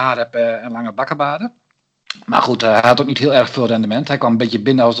lang haar heb en lange bakkenbaarden. Maar goed, hij had ook niet heel erg veel rendement. Hij kwam een beetje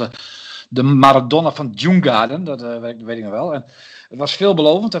binnen als de Maradona van Djungarden. Dat weet ik nog wel. En het was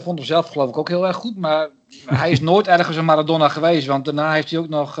veelbelovend. Hij vond hem zelf geloof ik ook heel erg goed. Maar hij is nooit ergens een Maradona geweest. Want daarna heeft hij ook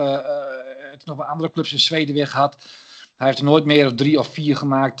nog bij andere clubs in Zweden weer gehad. Hij heeft er nooit meer dan 3 of 4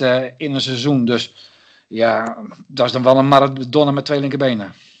 gemaakt in een seizoen. Dus ja, dat is dan wel een Maradona met 2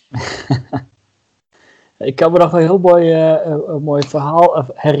 linkerbenen. Ik kan me nog een heel mooi verhaal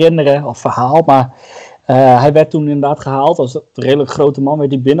herinneren. Maar hij werd toen inderdaad gehaald. Als een redelijk grote man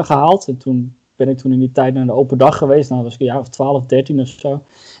werd hij binnengehaald. En toen ben ik in die tijd naar de open dag geweest. Nou, dat was een jaar of 12, 13 of zo. En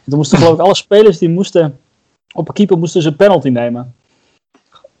toen moesten geloof ik alle spelers die moesten op een keeper moesten ze een penalty nemen.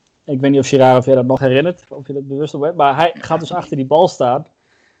 Ik weet niet of Gerard of je dat nog herinnert. Of je dat bewust op bent. Maar hij gaat dus achter die bal staan.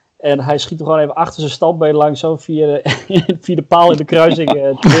 En hij schiet er gewoon even achter zijn standbeen langs. Zo via de paal in de kruising.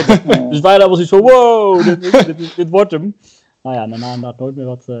 Dus wij hadden zoiets van wow, dit wordt hem. Nou ja, daarna inderdaad nooit meer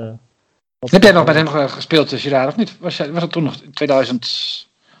wat heb jij nog met hem gespeeld, Gerard, of niet? Was het toen nog in 2000?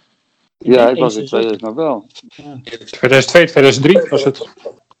 Ja, ik was in 2000 nog wel. Ja. 2002, 2003 was het.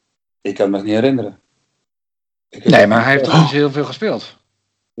 Ik kan me niet herinneren. Nee, maar hij heeft toch niet heel veel gespeeld.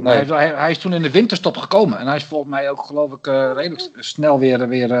 Nee. Hij is toen in de winterstop gekomen. En hij is volgens mij ook, geloof ik, redelijk snel weer...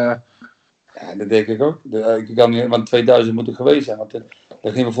 Ja, dat denk ik ook. Ik kan niet, want 2000 moet er geweest zijn. Want dan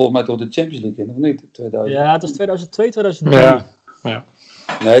gingen we volgens mij tot de Champions League in, of niet? 2000. Ja, het was 2002, 2003. Ja.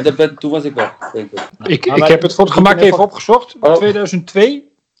 Nee, toen was ik wel, denk ik. Ik heb het voor het gemak even opgezocht.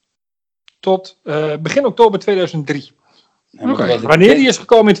 2002 tot begin oktober 2003. Okay. Wanneer die is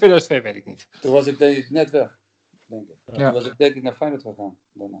gekomen in 2002, weet ik niet. Toen was ik denk ik net weg. Denk ik. Ja. Toen was ik denk ik naar Feyenoord gegaan.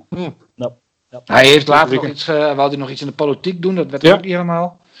 Ja. Hij heeft later nog iets, wou hij nog iets in de politiek doen. Dat werd ook niet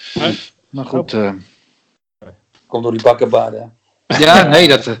helemaal. Nee. Maar goed. Komt door die bakkenbaarden. Ja, nee,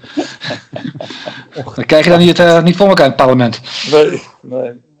 dat krijg je dan niet voor elkaar in het parlement.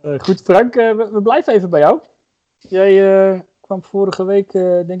 Nee. Goed, Frank, we blijven even bij jou. Jij kwam vorige week,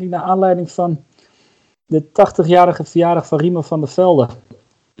 denk ik, naar aanleiding van de 80-jarige verjaardag van Riemer van der Velde.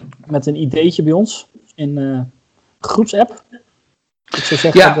 Met een ideetje bij ons in groepsapp. Ik zou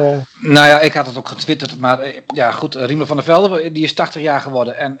zeggen, nou ja, ik had het ook getwitterd, maar ja goed, Riemer van der Velde, die is 80 jaar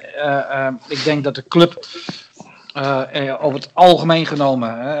geworden. En ik denk dat de club over het algemeen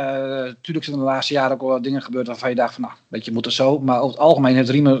genomen, natuurlijk zijn er de laatste jaren ook wel dingen gebeurd waarvan je dacht van, nou, weet je, moet het zo. Maar over het algemeen heeft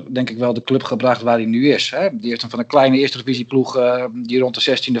Riemer denk ik wel de club gebracht waar hij nu is. Die heeft hem van een kleine eerste divisieploeg die rond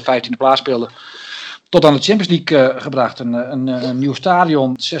de 16e, 15e plaats speelde, tot aan de Champions League gebracht. Een nieuw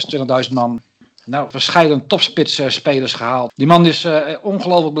stadion, 26.000 man. Nou, verschillende topspits-spelers gehaald. Die man is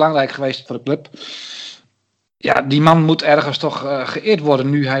ongelooflijk belangrijk geweest voor de club. Ja, die man moet ergens toch geëerd worden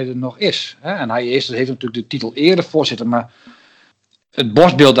nu hij er nog is. Hè? En hij heeft natuurlijk de titel erevoorzitter. Maar Het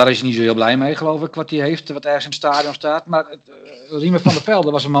borstbeeld, daar is hij niet zo heel blij mee, geloof ik, wat hij heeft, wat ergens in het stadion staat. Maar Riemer van der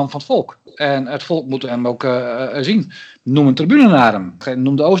Velde was een man van het volk. En het volk moet hem ook zien. Noem een tribune naar hem.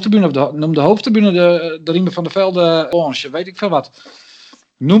 Noem de Oosttribune of noem de hoofdtribune de Riemer van der Velde Orange, weet ik veel wat.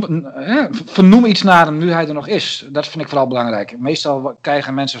 Vernoem iets naar hem nu hij er nog is. Dat vind ik vooral belangrijk. Meestal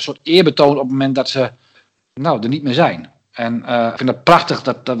krijgen mensen een soort eerbetoon op het moment dat ze er niet meer zijn. En ik vind het prachtig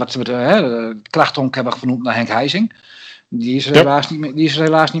dat wat ze met het krachthonk hebben vernoemd naar Henk Heijsing. Die is er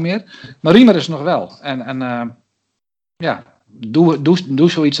helaas niet meer. Maar Riemer is nog wel. Doe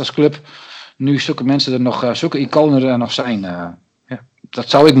zoiets als club. Nu zulke mensen er nog, zulke iconen er nog zijn. Dat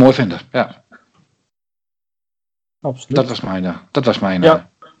zou ik mooi vinden. Ja. Absoluut. Dat was mijn. Ja.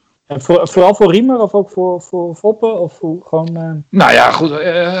 En vooral voor Riemer of ook voor Foppen? Of gewoon, Nou ja, goed.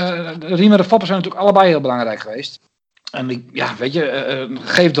 Riemer en Foppen zijn natuurlijk allebei heel belangrijk geweest. En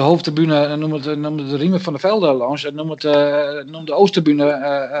geef de hoofdtribune, noem het de Riemer van der Velde Lounge, en noem de Oosttribune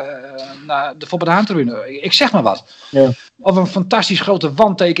naar de Foppe de Haan tribune. Ik zeg maar wat. Ja. Of een fantastisch grote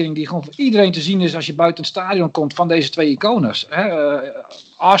wandtekening die gewoon voor iedereen te zien is als je buiten het stadion komt van deze twee icones.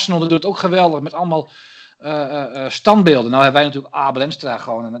 Arsenal doet het ook geweldig met allemaal standbeelden. Nou hebben wij natuurlijk Abel Enstra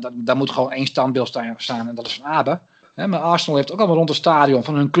gewoon. En daar moet gewoon 1 standbeeld staan en dat is van Abe. Maar Arsenal heeft ook allemaal rond het stadion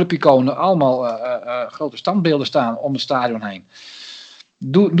van hun clubiconen allemaal grote standbeelden staan om het stadion heen.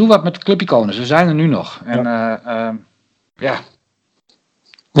 Doe wat met de clubiconen, ze zijn er nu nog. En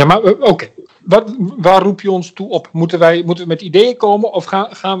Ja, maar oké. Waar roep je ons toe op? Moeten we met ideeën komen of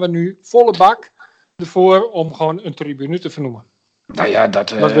gaan we nu volle bak ervoor om gewoon een tribune te vernoemen? Nou ja,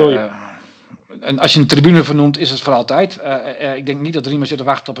 wat wil je? En als je een tribune vernoemt, is het voor altijd. Ik denk niet dat Riemer zit te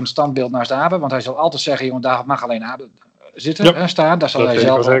wachten op een standbeeld naast Abe. Want hij zal altijd zeggen, jongen, daar mag alleen Abe zitten staan. Dat zal hij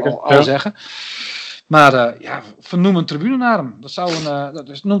zelf al zeggen. Maar vernoem een tribune naar hem.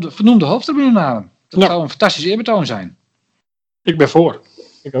 Vernoem de hoofdtribune naar hem. Dat zou een fantastisch eerbetoon zijn. Ik ben voor.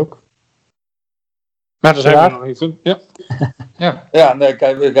 Ik ook. Maar dat zijn we nog niet. Ja, nee,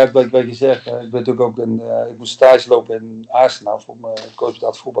 kijk wat je zegt. Ik ben natuurlijk ook ik moest stage lopen in Arsenal voor mijn coach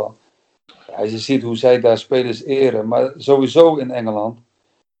betaald voetbal. Ja, je ziet hoe zij daar spelers eren, maar sowieso in Engeland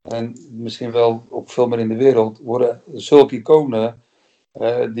en misschien wel ook veel meer in de wereld worden zulke iconen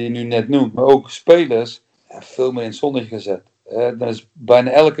die je nu net noemt, maar ook spelers veel meer in het zonnetje gezet. Dan is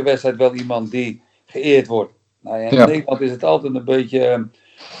bijna elke wedstrijd wel iemand die geëerd wordt. Nou, in Nederland is het altijd een beetje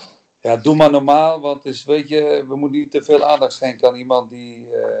doe maar normaal, want we moeten niet te veel aandacht schenken aan iemand die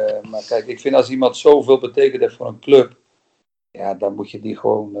maar kijk, ik vind als iemand zoveel betekent heeft voor een club, ja, dan moet je die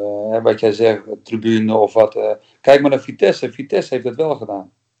gewoon, wat jij zegt, tribune of wat. Kijk maar naar Vitesse. Vitesse heeft het wel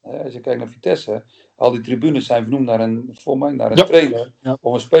gedaan. Als je kijkt naar Vitesse, al die tribunes zijn vernoemd naar een trainer. Ja.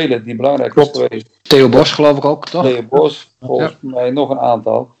 Of een speler die belangrijk is geweest. Theo Bos geloof ik ook, toch? Theo Bos, volgens mij nog een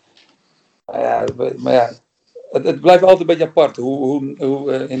aantal. Maar het blijft altijd een beetje apart.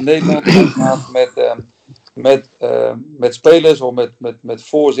 Hoe in Nederland omgaat met spelers of met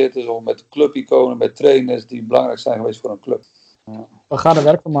voorzitters of met clubiconen, met trainers die belangrijk zijn geweest voor een club. Ja. We gaan er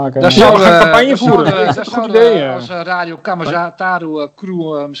werk van maken. Daar zou een campagne voeren. Dat zou als Radio Kamataru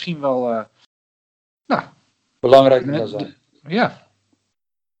crew misschien wel belangrijk kan zijn. Ja.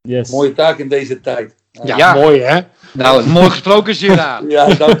 Yes. Mooie taak in deze tijd. Ja, mooi hè? Nou, mooi gesproken Gerard.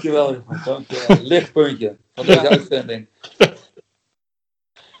 Ja, dankjewel. Lichtpuntje van deze uitzending.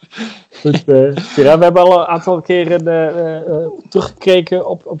 Goed, we hebben al een aantal keren teruggekeken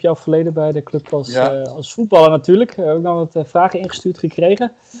op jouw verleden bij de club als voetballer natuurlijk. We hebben ook nog wat vragen ingestuurd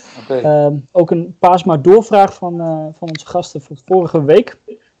gekregen. Okay. Ook een paasma doorvraag van onze gasten van vorige week.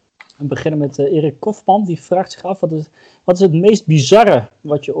 We beginnen met Erik Kofman. Die vraagt zich af, wat is het meest bizarre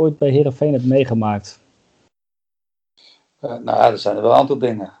wat je ooit bij Heerenveen hebt meegemaakt? Er zijn er wel een aantal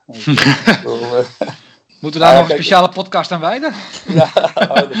dingen. Moeten we daar nog een speciale podcast aan wijden? Ja,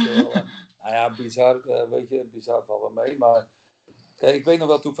 dat is wel. Bizar, bizar valt wel mee. Maar ik weet nog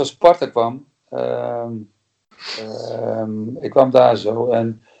wel, toen ik van Sparta kwam. Ik kwam daar zo.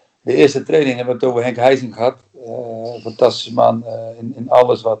 En de eerste training hebben we het over Henk Heijsing gehad. Fantastische man in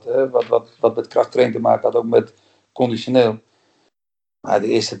alles wat met krachttraining te maken had. Ook met conditioneel. Maar de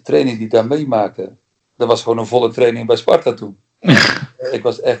eerste training die ik daar meemaakte. Dat was gewoon een volle training bij Sparta toen. Ik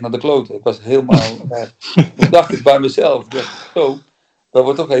was echt naar de kloten. Ik was helemaal... toen dacht ik bij mezelf. Dat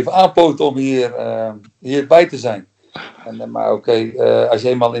wordt toch even aanpoten om hierbij te zijn. Maar als je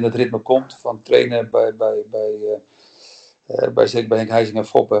eenmaal in het ritme komt van trainen zeker bij Henk Heijsing en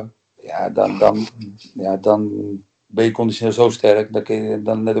Foppen. Dan ben je conditioneel zo sterk. Dan kun je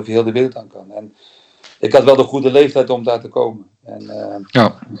dan net of je heel de wereld aan kan. En ik had wel de goede leeftijd om daar te komen.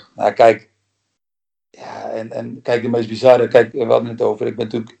 Kijk... Ja, en kijk, de meest bizarre, we hadden het over,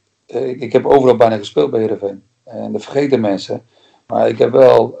 ik heb overal bijna gespeeld bij Heerenveen. En dat vergeten mensen. Maar ik heb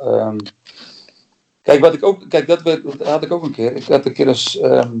wel... Kijk, dat had ik ook een keer. Ik had een keer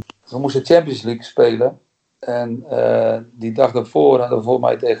we moesten Champions League spelen. En die dag daarvoor hadden we voor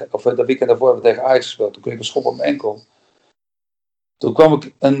mij dat weekend daarvoor hebben we tegen Ajax gespeeld. Toen kreeg ik een schop op mijn enkel. Toen kwam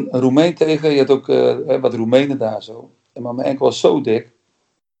ik een Roemeen tegen. Je had ook wat Roemenen daar zo. Maar mijn enkel was zo dik.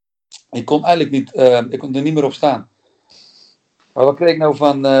 Ik kon eigenlijk niet, ik kon er niet meer op staan. Maar wat kreeg ik nou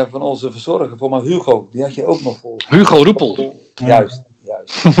van onze verzorger? Voor mij Hugo. Die had je ook nog voor. Hugo Roepel. Juist.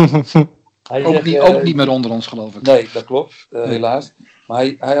 Ook niet meer onder ons, geloof ik. Nee, dat klopt. Helaas.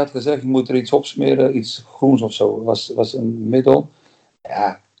 Maar hij had gezegd, je moet er iets opsmeren. Iets groens of zo. Was een middel.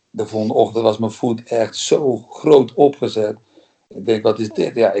 Ja, de volgende ochtend was mijn voet echt zo groot opgezet. Ik denk, wat is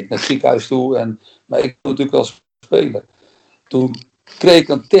dit? Ja, ik naar het ziekenhuis toe. Maar ik moet natuurlijk wel spelen. Toen kreeg ik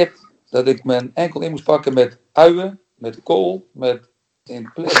een tip dat ik mijn enkel in moest pakken met uien, met kool,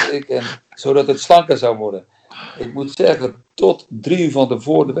 in plastic, zodat het slanker zou worden. Ik moet zeggen, tot 3 uur van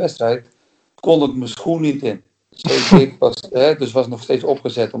tevoren de wedstrijd kon ik mijn schoen niet in. Dus was nog steeds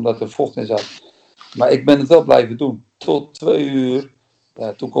opgezet omdat er vocht in zat. Maar ik ben het wel blijven doen. Tot 2 uur,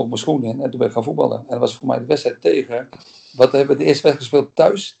 toen kon ik mijn schoen in en toen ben ik gaan voetballen. En dat was voor mij de wedstrijd tegen. Wat hebben we de eerste wedstrijd gespeeld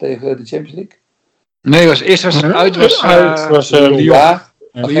thuis tegen de Champions League? Nee, het was de eerste wedstrijd uit. was Lyon. Ja,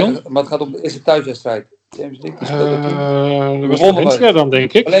 Lyon? maar het gaat om de eerste thuiswedstrijd. Champions League. Dat was Valencia dan,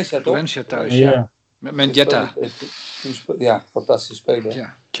 denk ik. Valencia, toch? Valencia thuis, Ja. Met Mendieta. Ja, fantastisch speler.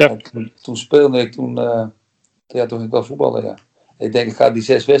 Ja. Toen speelde ik, toen ging ik wel voetballen, ja. Ik denk, ik ga die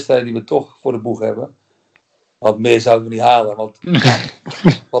 6 wedstrijden die we toch voor de boeg hebben. Want meer zouden we niet halen.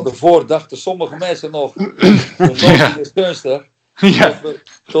 Want ervoor dachten sommige mensen nog, de is gunstig. Ja.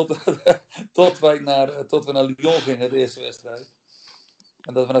 Tot we naar Lyon gingen, de eerste wedstrijd.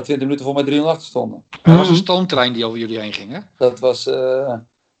 En dat we na 20 minuten voor mij 3-0 achter stonden. Dat was een stoomtrein die over jullie heen ging, hè? Dat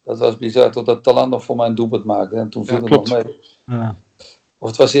was bizar, totdat Talant nog voor mij een doelpunt maakte. En toen viel het nog mee. Ja. Of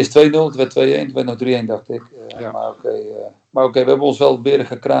het was eerst 2-0, het werd 2-1, het werd nog 3-1, dacht ik. Maar oké, we hebben ons wel weer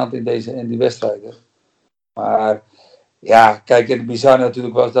gekraand in die wedstrijden. Maar ja, kijk, en het bizar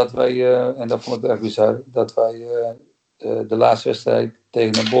natuurlijk was dat wij, en dat vond ik echt bizar, dat wij de laatste wedstrijd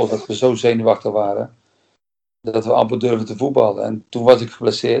tegen Den Bosch, dat we zo zenuwachtig waren, dat we amper durfden te voetballen. En toen was ik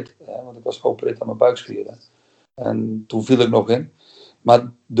geblesseerd, want ik was geopereerd aan mijn buikspieren. En toen viel ik nog in.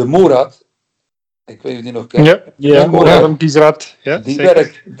 Maar de Moerad, ik weet niet of die nog kent. Ja, Moerad Kizrat. Ja,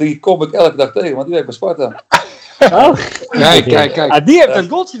 die kom ik elke dag tegen, want die werkt bij Sparta. Oh. Kijk. Die heeft een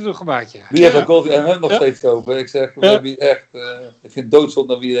goaltje nog gemaakt, ja. Die heeft een goaltje en hem nog steeds kopen. Ik zeg, we hebben hier echt, ik vind het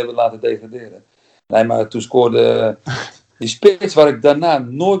doodzonde dat we hier hebben laten degraderen. Nee, maar toen scoorde die spits waar ik daarna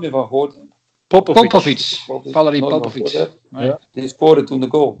nooit meer van gehoord. Popovic. Valerie Popovic. Die scoorde toen de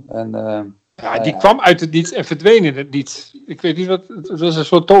goal. En, die kwam uit het niets en verdween in het niets. Ik weet niet wat, het was een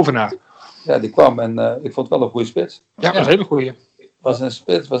soort tovenaar. Ja, die kwam en ik vond het wel een goede spits. Ja, dat was een hele goede. Was een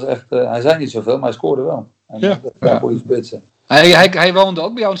spits, was echt, hij zei niet zoveel, maar hij scoorde wel. En dat een goede spitsen. Hij woonde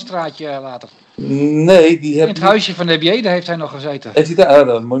ook bij jou een straatje later. Nee, die heeft... In het huisje van de BJ, daar heeft hij nog gezeten. Heeft hij daar?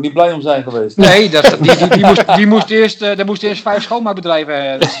 Daar moet ik niet blij om zijn geweest. Nee, die moest eerst 5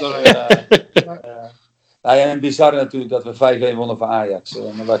 schoonmaakbedrijven. Nou ja, en bizar natuurlijk dat we 5-1 wonnen van Ajax.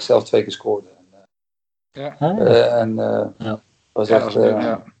 Waar ik zelf 2 keer scoorde. Was echt...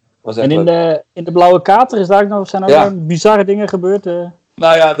 En in de Blauwe Kater zijn ook bizarre dingen gebeurd?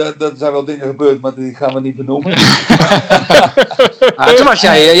 Nou ja, er zijn wel dingen gebeurd, maar die gaan we niet benoemen. Toen was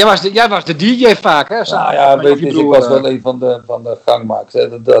jij was de DJ vaak, hè? Nou ja, weet je, ik was wel een van de gangmakers.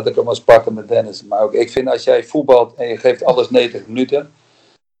 Dat had ik hem als partner met Dennis. Maar ook, ik vind als jij voetbalt en je geeft alles 90 minuten,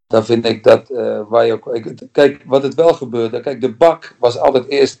 dan vind ik dat waar je ook... Kijk, wat het wel gebeurde. Kijk, de Bak was altijd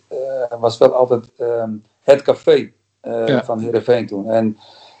het café van Heerenveen toen.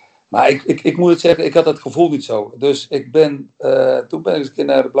 Maar ik moet het zeggen, ik had dat gevoel niet zo. Dus toen ben ik eens een keer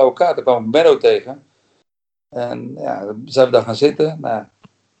naar de Blauwe Kaart, daar kwam ik Menno tegen. En ja, zijn we daar gaan zitten. Nou,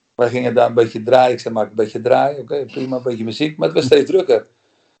 wij gingen daar een beetje draaien. Ik zei, maak een beetje draaien. Oké, prima, een beetje muziek. Maar het werd steeds drukker.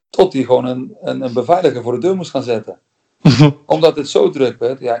 Tot hij gewoon een beveiliger voor de deur moest gaan zetten. Omdat het zo druk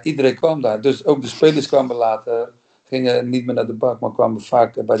werd. Ja, iedereen kwam daar. Dus ook de spelers kwamen later. Gingen niet meer naar de Bak, maar kwamen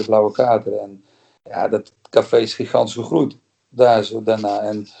vaak bij de Blauwe Kater. En ja, dat café is gigantisch gegroeid. Daarna.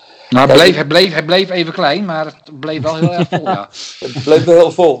 En het bleef even klein, maar het bleef wel heel erg vol. Ja. Het bleef wel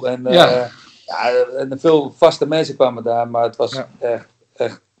heel vol. En, en veel vaste mensen kwamen daar, maar het was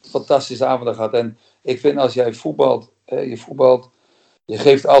echt fantastische avonden gehad. En ik vind als jij voetbalt, je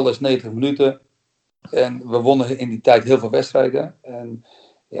geeft alles 90 minuten. En we wonnen in die tijd heel veel wedstrijden. En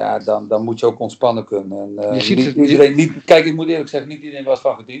ja, dan moet je ook ontspannen kunnen. En, kijk, ik moet eerlijk zeggen, niet iedereen was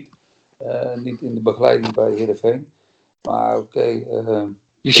van gediend. Niet in de begeleiding bij Heerenveen. Maar oké,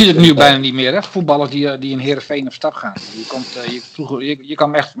 Je ziet het nu bijna niet meer, hè? Voetballers die in Heerenveen op stap gaan. Je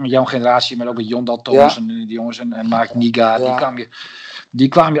kwam echt met jouw generatie, maar ook met Jon Dal Thomas en die jongens en Mark Niga, die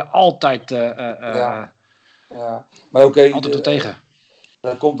kwam je altijd, Maar altijd er tegen.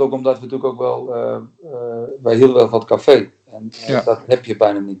 Dat komt ook omdat we natuurlijk ook wel, wij hielden wel van het café. En dat heb je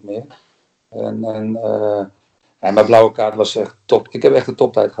bijna niet meer. En mijn blauwe kaart was echt top. Ik heb echt een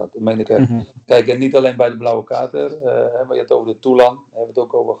toptijd gehad. Dat meen ik echt. Kijk, en niet alleen bij de blauwe kaart. Maar je hebt het over de Toelan. Daar hebben we het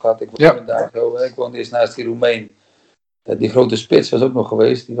ook over gehad. Ik woonde eerst naast die Roemeen. Die grote spits was ook nog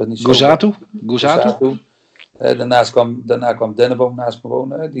geweest. Die was niet zo... Guzatu. Daarna kwam Denneboom naast me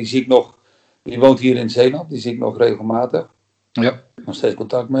wonen. Die zie ik nog. Die woont hier in Zeeland. Die zie ik nog regelmatig. Ja. Nog steeds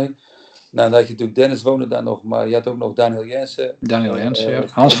contact mee. Nou, dan had je natuurlijk Dennis woonde daar nog. Maar je had ook nog Daniel Jensen. Ja.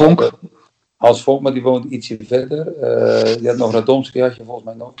 Hans Vonk, maar die woont ietsje verder. Je had nog Radomski, had je volgens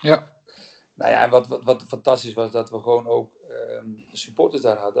mij nog. Ja. Nou ja, en wat fantastisch was, dat we gewoon ook supporters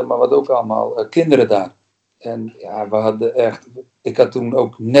daar hadden, maar we hadden ook allemaal kinderen daar. En ja, we hadden echt... Ik had toen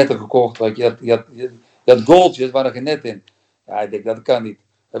ook netten gekocht, want je had goaltjes, waar er geen net in. Ja, ik denk, dat kan niet.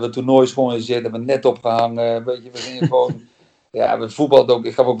 We hebben toernoois gewoon gezet, hebben net opgehangen, weet je, we gingen gewoon... Ja, we voetbalden ook,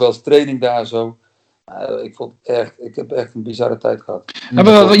 ik gaf ook wel eens training daar zo. Ik heb echt een bizarre tijd gehad.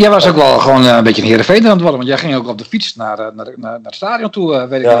 Maar jij was ook wel gewoon een beetje een Heerenveen aan het worden, want jij ging ook op de fiets naar het stadion toe,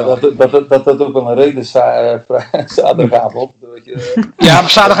 weet ik wel. Dat ook wel een reden zaterdagavond. Ja,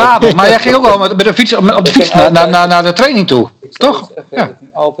 zaterdagavond, maar jij ging ook wel met de fiets op de fiets naar de training toe, toch? Ik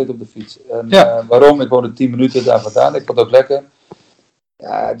ging altijd op de fiets. En, waarom? Ik woonde 10 minuten daar vandaan, ik vond het ook lekker.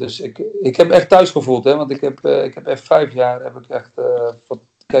 Ja, dus ik heb echt thuis gevoeld, hè, want ik heb echt 5 jaar,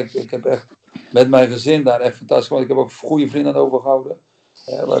 kijk, ik heb echt met mijn gezin daar echt fantastisch, want ik heb ook goede vrienden overgehouden,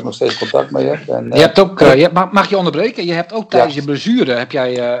 waar ik nog steeds contact mee heb. En, je hebt ook, mag je onderbreken? Je hebt ook tijdens je blessure, heb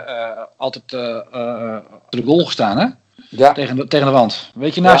jij altijd op de goal gestaan, hè? Ja. Tegen de wand.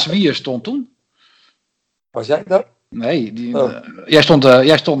 Weet je naast wie je stond toen? Was jij dat? Nee,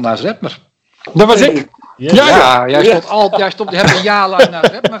 jij stond naast Redmer. Dat was ik. Jij hebt een jaar lang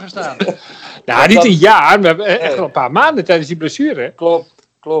naast Redmer gestaan. Nou, niet een jaar, we hebben echt wel een paar maanden tijdens die blessure.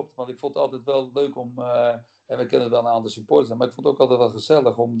 Klopt, want ik vond het altijd wel leuk om, en we kennen wel een aantal supporters, maar ik vond het ook altijd wel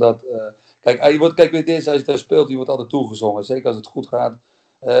gezellig, omdat, kijk, weet je, als je daar speelt, je wordt altijd toegezongen, zeker als het goed gaat,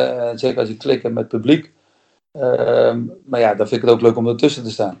 zeker als je klikt met het publiek. Maar ja, dan vind ik het ook leuk om ertussen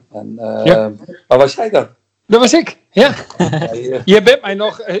te staan. Maar was jij dat? Dat was ik, ja. Je bent mij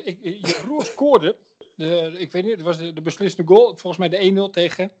nog, je broer scoorde, ik weet niet, het was de beslissende goal, volgens mij de 1-0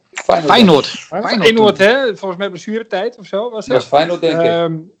 tegen... Feyenoord, hè? Volgens mij blessuretijd of zo was het. Dat was Feyenoord, denk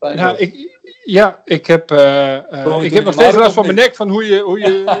ik. Ik heb nog steeds last van mijn nek van hoe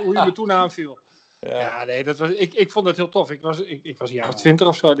je me toen aanviel. Ja, nee, dat was, ik vond het heel tof. Ik was een jaar of 20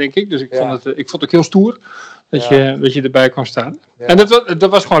 of zo, denk ik. Dus ik vond het ook heel stoer dat je erbij kwam staan. Ja. En dat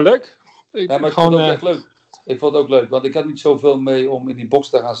was gewoon leuk. Maar ik vond het ook echt leuk. Ik vond het ook leuk, want ik had niet zoveel mee om in die box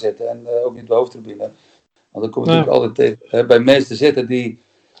te gaan zitten. En ook niet de hoofdtribune. Want dan kom je natuurlijk altijd tegen, bij mensen te zitten die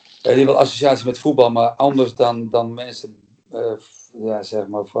wel associatie met voetbal, maar anders dan mensen zeg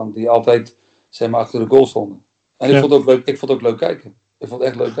maar, van die altijd zeg maar, achter de goal stonden. En ik vond het ook leuk kijken. Ik vond het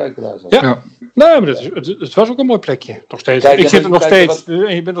echt leuk kijken daar zo. Ja. Nee, maar het was ook een mooi plekje. Nog steeds. Kijk, ik zit er nog steeds.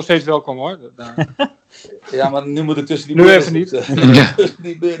 En je bent nog steeds welkom, hoor. Ja, maar nu moet ik tussen die benen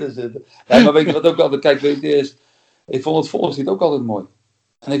zitten. Ja, maar weet je wat ook altijd... Kijk, weet je, ik vond het volkslied ook altijd mooi.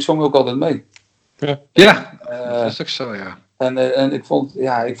 En ik zong ook altijd mee. Ja, dat is ook zo, ja. En ik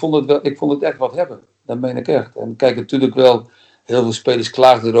vond het echt wat hebben. Dat meen ik echt. En kijk, natuurlijk wel... Heel veel spelers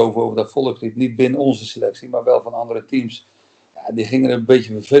klaagden erover, over dat volkslied. Niet binnen onze selectie, maar wel van andere teams. Ja, die gingen er een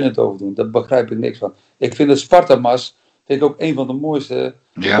beetje vervelend over doen. Daar begrijp ik niks van. Ik vind het Sparta-mars ook een van de mooiste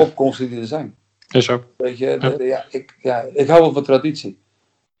opkomsten die er zijn. Is ook. Weet je, ik hou wel van traditie.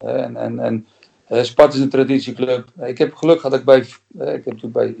 Sparta is een traditieclub. Ik heb geluk gehad dat ik heb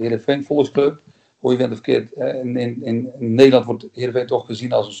natuurlijk bij Heerenveen Volksclub. Hoe je bent of verkeerd. In Nederland wordt Heerenveen toch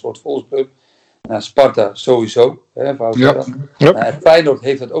gezien als een soort volksclub. Nou, Sparta sowieso. Feyenoord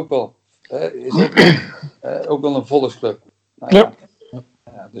heeft het ook wel. Is ook wel een volksclub. Nou,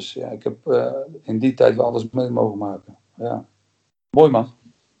 dus ik heb in die tijd wel alles mee mogen maken. Ja. Mooi, man.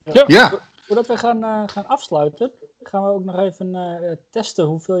 Ja. Voordat we gaan afsluiten, gaan we ook nog even testen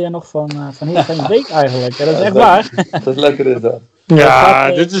hoeveel jij nog van Heerenveen weet eigenlijk. Ja, dat is echt waar. Dat is lekker is dat.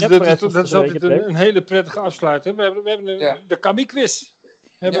 Ja, dat is altijd een hele prettige afsluiting. We hebben de Kami-quiz.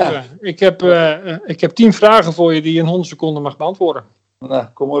 Ik heb 10 vragen voor je die je in 100 seconden mag beantwoorden. Nou,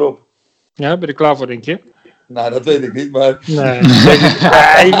 kom maar op. Ja, ben je er klaar voor, denk je? Nou, dat weet ik niet, maar... Nee.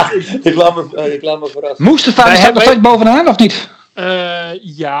 Ik laat me verrassen. Mustafa, staat nog steeds bovenaan, of niet?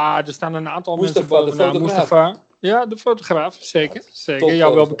 Ja, er staan een aantal mensen bovenaan. Mustafa. Ja, de fotograaf, zeker. Top,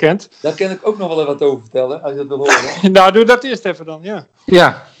 jou wel bekend. Daar kan ik ook nog wel wat over vertellen, als je dat wil horen. Nou, doe dat eerst even dan, ja.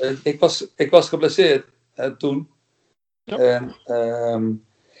 Ja. Ik was geblesseerd toen. Ja. En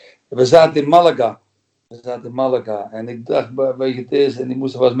we zaten in Malaga. En ik dacht, weet je het is, en die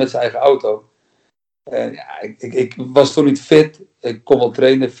moest wel eens met zijn eigen auto. En ja, ik was toen niet fit. Ik kon wel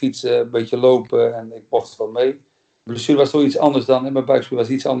trainen, fietsen, een beetje lopen en ik mocht wel mee. De blessure was toch iets anders dan, en mijn buikspier was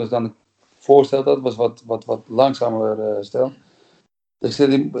iets anders dan ik voorstelde. Dat was wat langzamer stel. Dus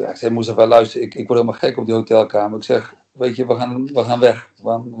ik zei, moest even luisteren, ik word helemaal gek op die hotelkamer. Ik zeg, weet je, we gaan weg.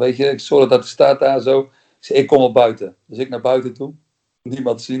 Want, weet je, ik zorg dat het staat daar zo. Ik zeg, ik kom wel buiten. Dus ik naar buiten toe.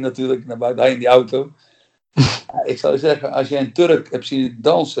 Niemand zien natuurlijk, naar buiten, hij in die auto. Ja, ik zou zeggen, als je een Turk hebt zien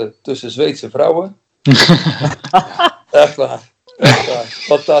dansen tussen Zweedse vrouwen. Echt waar.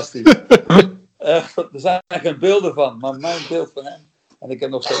 Fantastisch. Echt, er zijn geen beelden van, maar mijn beeld van hem. En ik heb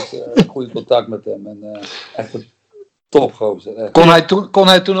nog steeds goede contact met hem. En echt een topgozer. Kon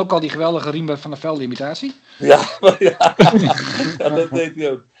hij toen ook al die geweldige Riemer van der Velde imitatie? Ja, dat deed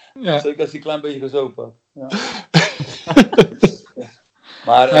hij ook. Ja. Zeker als hij een klein beetje gezopen had. Ja.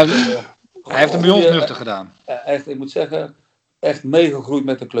 Maar hij heeft hem bij ons nuchter gedaan. Echt, ik moet zeggen, echt meegegroeid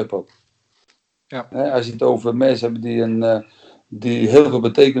met de club ook. Ja. Als je het over mensen hebt die heel veel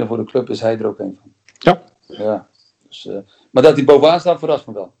betekenen voor de club, is hij er ook een van. Ja. Dus, maar dat hij bovenaan staat, verrast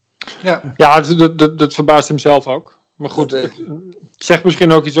me wel. Ja, dat verbaast hem zelf ook. Maar goed, het zegt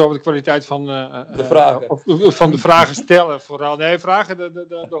misschien ook iets over de kwaliteit van de vragen. Of van de vragen stellen vooral. Nee, vragen,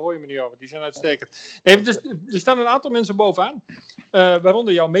 daar hoor je me niet over. Die zijn uitstekend. Nee, dus, er staan een aantal mensen bovenaan.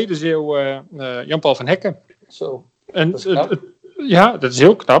 Waaronder jouw medezeeuw Jan-Paul van Hekken. Zo, en, dat is knap. Ja, dat is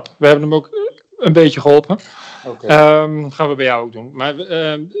heel knap. We hebben hem ook een beetje geholpen. Okay. Gaan we bij jou ook doen. Maar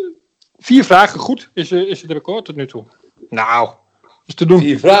 4 vragen goed is het record tot nu toe. Nou, is te doen.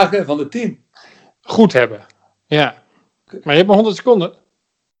 4 vragen van de 10. Goed hebben. Ja. Maar je hebt maar 100 seconden.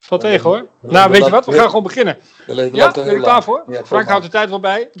 Valt tegen hoor. Nou, weet je wat? We gaan gewoon beginnen. Ja, ben je klaar voor? Ja, Frank houdt de tijd wel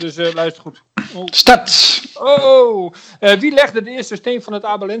bij, dus luister goed. Start! Wie legde de eerste steen van het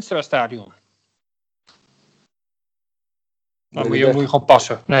Abel Enstra stadion? Nou, moet je gewoon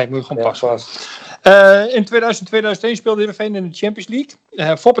passen. Nee, moet je gewoon passen. In 2000-2001 speelde Heerenveen in de Champions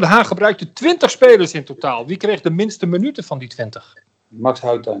League. Foppe de Haan gebruikte 20 spelers in totaal. Wie kreeg de minste minuten van die 20? Max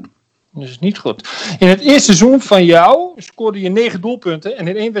Houttuin. Dat is niet goed. In het eerste seizoen van jou scoorde je 9 doelpunten en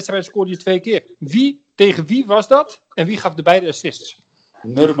in 1 wedstrijd scoorde je 2 keer. Tegen wie was dat en wie gaf de beide assists?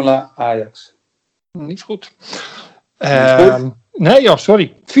 Nurmela, Ajax. Niet goed. Nee joh,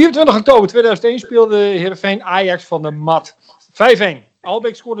 sorry. 24 oktober 2001 speelde Heerenveen Ajax van de mat. 5-1.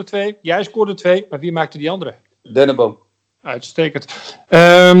 Albeek scoorde 2, jij scoorde 2, maar wie maakte die andere? Denneboom. Uitstekend.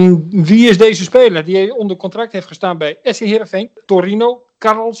 Wie is deze speler die onder contract heeft gestaan bij SC Heerenveen, Torino,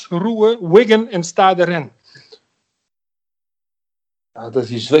 Karlsruhe, Wigan en Stade Rennes? Dat is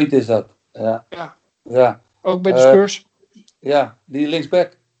die Zweed is dat. Ja. Ook bij de Spurs? Ja, die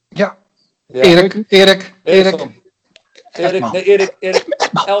linksback. Ja. Erik.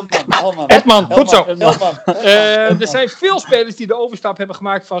 Elman. Edman, goed zo. Er zijn veel spelers die de overstap hebben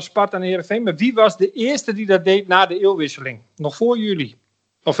gemaakt van Sparta naar Heerenveen. Maar wie was de eerste die dat deed na de eeuwwisseling? Nog voor jullie.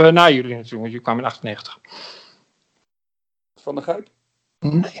 Of na jullie natuurlijk, want jullie kwamen in 98. Van der Gijp?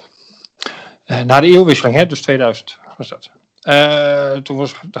 Nee. Na de eeuwwisseling, hè? Dus 2000 was dat. Toen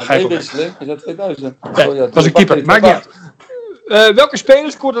was de Gijp ook. Is dat 2000? Nee, was een keeper. Maakt niet uit. Welke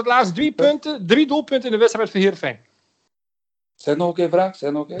speler scoorde het laatst 3 doelpunten in de wedstrijd van Heerenveen? Zeg nog een keer vraag.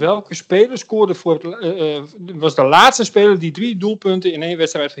 Welke speler scoorde was de laatste speler die 3 doelpunten in 1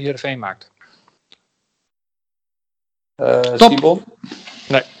 wedstrijd van Heerenveen maakte? Simon?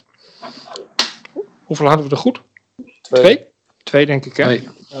 Nee. Hoeveel hadden we er goed? 2? 2 denk ik hè? Nee.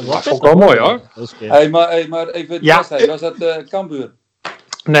 Dat vond ik wel mooi hoor. Maar even ja, was dat Cambuur?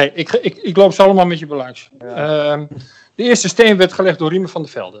 Nee, ik loop ze allemaal met je belangs. Ja. De eerste steen werd gelegd door Riemer van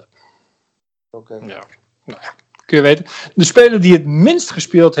der Velde. Oké. Ja. Nou ja, kun je weten. De speler die het minst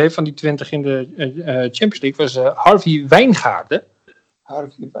gespeeld heeft van die 20 in de Champions League was Harvey Wijngaarden.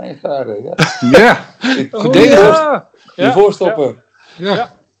 Harvey Wijngaarden, ja. Ja. Die voorstopper.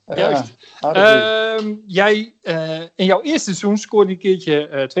 Ja. Juist. Jij, in jouw eerste seizoen scoorde je een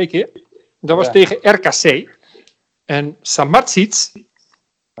keertje 2 keer. Dat was tegen RKC. En Samatsic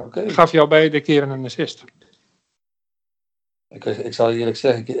gaf jou beide keren een assist. Ik zal eerlijk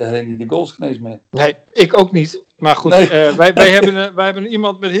zeggen, ik herinner die goals geen eens meer. Nee, ik ook niet. Maar goed, wij hebben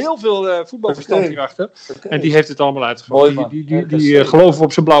iemand met heel veel voetbalverstand hierachter. En die heeft het allemaal uitgevoerd. Die geloven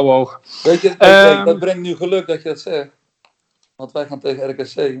op zijn blauwe ogen. Weet je, dat brengt nu geluk dat je dat zegt. Want wij gaan tegen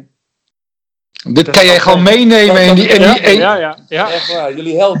RKC. Dit kan jij gewoon meenemen in die... Ja. Echt waar,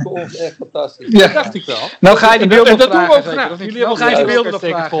 jullie helpen ons echt fantastisch. Ja. Dat dacht ik wel. Nou ga je die beelden dat doen we ook vragen. graag. Jullie hebben ga je die beelden zeker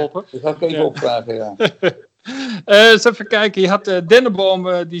vragen. geholpen. Dat ga ik even opvragen, ja. Eens even kijken. Je had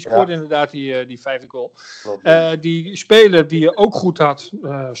Denneboom, die scoorde inderdaad die vijfde goal. Die speler die je ook goed had,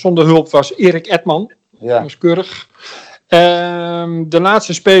 zonder hulp, was Erik Edman. Ja. Dat was keurig. De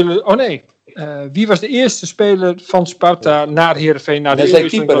laatste speler... Oh nee. Wie was de eerste speler van Sparta naar Heerenveen? Dat is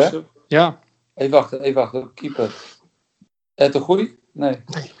keeper, hè? Ja. Even wachten. Keeper. De Goeie? Nee.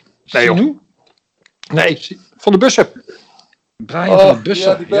 Nee, joh. Nee, Van de Bussen. Brian van de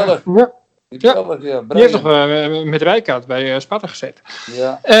Bussen. Ja, die beller. Ja. Die heeft toch met Rijkaard bij Sparta gezeten.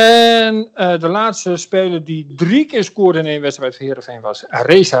 Ja. En de laatste speler die 3 keer scoorde in 1 wedstrijd voor Heerenveen was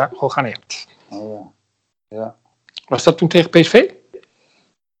Reza Goganiat. Oh, ja. Was dat toen tegen PSV? Ik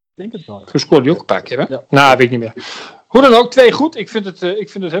denk het wel. Toen scoorde hij ook een paar keer, hè? Ja. Nou, weet ik niet meer. Hoe dan ook, 2 goed. Ik vind het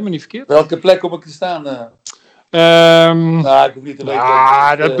helemaal niet verkeerd. Welke plek kom ik te staan? Ik hoef niet te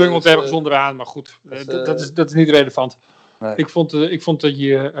weten. Dat bungelt ergens onderaan, maar goed. Dat is niet relevant. Nee. Ik vond dat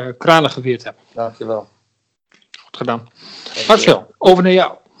je kranen geweerd hebt. Dankjewel. Goed gedaan. Marcel, over naar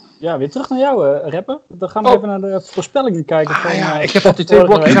jou. Ja, weer terug naar jou, Rapper. Dan gaan we even naar de voorspellingen kijken. Ik heb altijd 2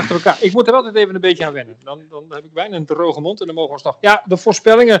 blokjes achter elkaar. Ik moet er altijd even een beetje aan wennen. Dan heb ik bijna een droge mond en dan mogen we ons nog... Ja, de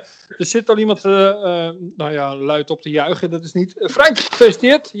voorspellingen. Er zit al iemand luid op te juichen. Dat is niet... Frank,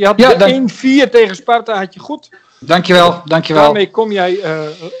 gefeliciteerd. Je had 1-4 tegen Sparta, had je goed. Dankjewel. Daarmee kom jij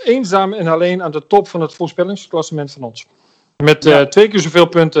eenzaam en alleen aan de top van het voorspellingsklassement van ons. Met 2 keer zoveel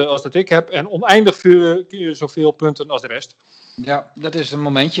punten als dat ik heb en oneindig keer zoveel punten als de rest. Ja, dat is een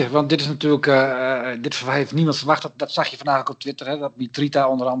momentje. Want dit is natuurlijk... dit heeft niemand verwacht. Dat zag je vandaag ook op Twitter. Hè, dat Mitrita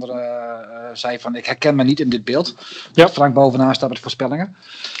onder andere zei van... Ik herken me niet in dit beeld. Ja. Frank bovenaan staat met voorspellingen.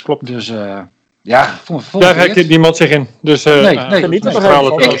 Klopt. Dus daar herkent niemand zich in. Dus, nee.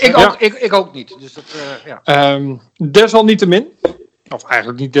 Ik ook niet. Dus dat, desalniettemin... Of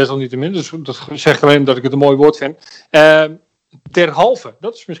eigenlijk niet desalniettemin. Dus dat zeg ik alleen dat ik het een mooi woord vind. Derhalve.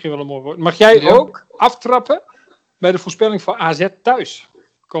 Dat is misschien wel een mooi woord. Mag jij ook aftrappen... bij de voorspelling voor AZ thuis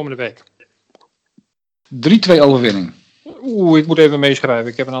komende week? 3-2 overwinning. Ik moet even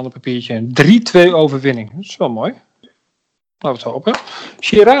meeschrijven. Ik heb een ander papiertje. 3-2 overwinning. Dat is wel mooi. Laten we het hopen.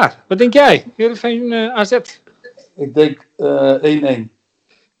 Gerard, wat denk jij? Heerenveen AZ? Ik denk 1-1.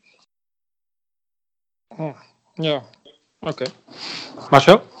 Ja, oké.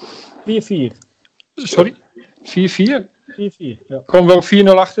 Marcel? 4-4. Sorry? 4-4? 4-4, ja. Komen we ook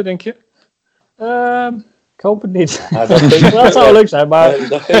 4-0 achter, denk je? Ik hoop het niet. Ja, dat zou leuk zijn, maar...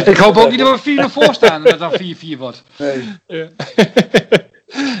 Ik hoop ook niet dat we 4-0 voor staan en dat dan 4-4 wordt. Nee. Ja.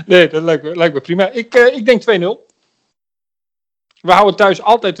 Nee, dat lijkt me prima. Ik denk 2-0. We houden thuis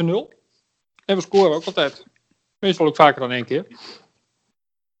altijd de 0. En we scoren ook altijd. Meestal ook vaker dan 1 keer.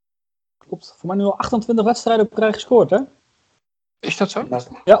 Klopt. Voor mij nu al 28 wedstrijden op rij gescoord, hè? Is dat zo?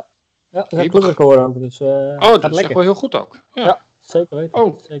 Ja, dat heb ik ook gehoord ook. Dus, dat is echt wel heel goed ook. Ja, zeker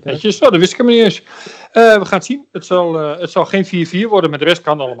weten. Netjes. Dat wist ik hem niet eens. We gaan het zien. Het zal geen 4-4 worden, maar de rest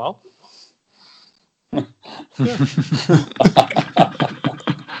kan allemaal.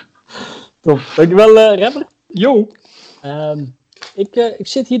 Top. Dankjewel, Rapper. Jo. Ik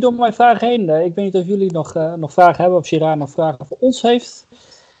zit hier door mijn vragen heen. Ik weet niet of jullie nog vragen hebben, of Gerard nog vragen voor ons heeft.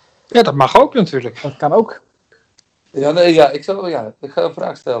 Ja, dat mag ook natuurlijk. Dat kan ook. Ik ga een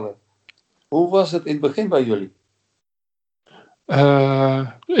vraag stellen. Hoe was het in het begin bij jullie?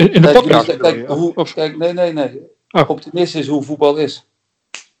 In de podcast? Nee. Optimistisch hoe voetbal is.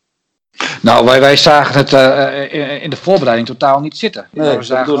 Nou, wij zagen het in de voorbereiding totaal niet zitten. Nee, we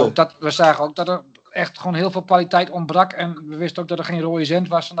zagen ook dat er echt gewoon heel veel kwaliteit ontbrak. En we wisten ook dat er geen rode cent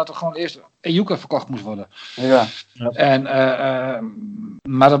was. En dat er gewoon eerst Ejuke verkocht moest worden. Ja.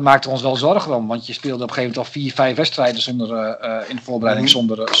 Maar dat maakte ons wel zorgen om. Want je speelde op een gegeven moment al 4-5 wedstrijden in de voorbereiding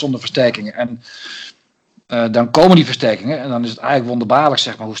zonder versterkingen. En dan komen die versterkingen. En dan is het eigenlijk wonderbaarlijk,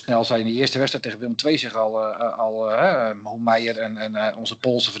 zeg maar, hoe snel zij in de eerste wedstrijd tegen Willem II zich hoe Meijer en onze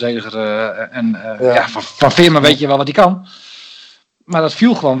Poolse verdediger van Veerman weet je wel wat hij kan. Maar dat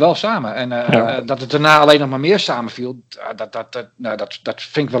viel gewoon wel samen. En dat het daarna alleen nog maar meer samenviel, dat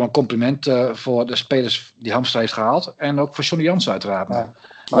vind ik wel een compliment voor de spelers die Hamstra heeft gehaald. En ook voor Johnny Jansen uiteraard. Ja.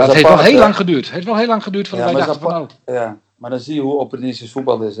 Maar het heeft wel heel lang geduurd. Het heeft wel heel lang geduurd voordat wij dachten van Ja, maar dan zie je hoe opportunistisch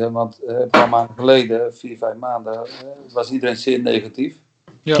voetbal is. Hè? Want een paar maanden geleden, 4-5 maanden, was iedereen zeer negatief.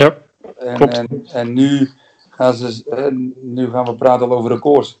 Ja. En nu gaan we praten over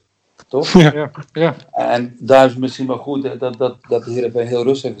records. Toch? Ja. En daar is misschien wel goed dat de Heerenveen heel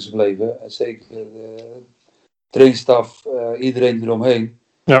rustig is gebleven. Zeker de trainstaf, iedereen eromheen.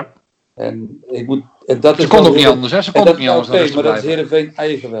 Ja. Dat ze kon ook niet anders, hè? Ze kon ook niet anders. Oké, maar dat is Heerenveen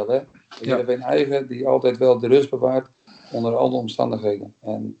eigen wel, hè? Heerenveen eigen, die altijd wel de rust bewaart onder alle omstandigheden.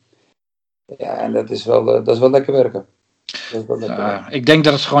 En dat is wel lekker werken. Ik denk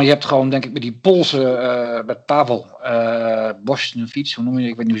dat het gewoon, je hebt gewoon, denk ik, met die Poolse, met Pavel, Bosnjevic, hoe noem je,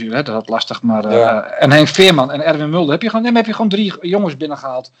 ik weet niet hoe je het, dat is lastig, maar, en Henk Veerman en Erwin Mulder, heb je gewoon 3 jongens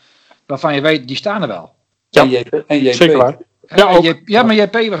binnengehaald, waarvan je weet, die staan er wel. Ja, en JP. Zeker waar. Maar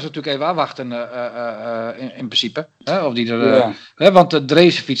JP was natuurlijk even afwachten in principe. Hè, of die er, want de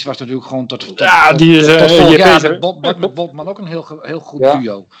Drezefiets was natuurlijk gewoon tot die is tot vorig jaar met Botman ook een heel goed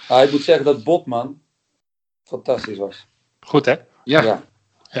duo. Ja, ik moet zeggen dat Botman fantastisch was. Goed, hè? Ja.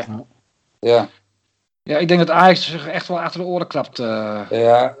 Ja, ik denk dat Ajax zich echt wel achter de oren klapt ik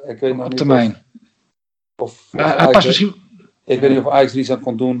weet nog op niet termijn. Ik weet niet of Ajax er iets aan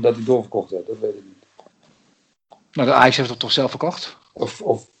kon doen dat hij doorverkocht werd. Dat weet ik niet. Nou, de Ajax heeft het toch zelf verkocht?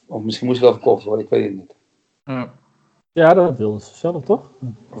 Of misschien moest het wel verkocht worden, ik weet het niet. Ja, dat wilden ze zelf, toch?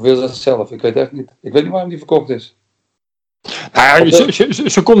 Of wilden ze dat zelf? Ik weet echt niet. Ik weet niet waarom die verkocht is. Nou ja,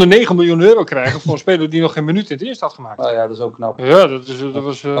 ze konden 9 miljoen euro krijgen voor een speler die nog geen minuut in het eerste had gemaakt. Nou ja, dat is ook knap. Ja, dat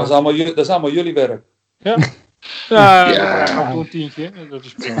was... Dat is allemaal jullie werk. Ja. Ja, een tientje. Dat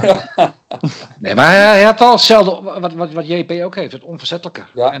is prima. Nee, maar hij had al hetzelfde wat JP ook heeft, het onverzettelijke.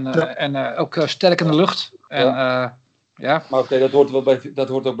 Ja. En ook sterk in de lucht. Ja. Maar oké, dat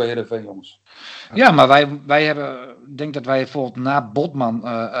hoort ook bij Heerenveen, jongens. Ja, maar wij hebben, ik denk dat wij bijvoorbeeld na Botman,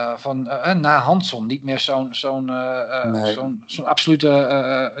 na Hansson, niet meer zo'n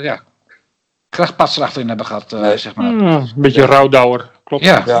absolute krachtpatser achterin hebben gehad, zeg maar. Een beetje rouwdouwer, klopt.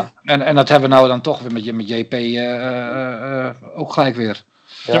 Ja. En dat hebben we nou dan toch weer met JP ook gelijk weer.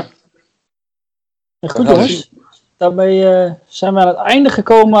 Ja. Goed jongens, daarmee zijn we aan het einde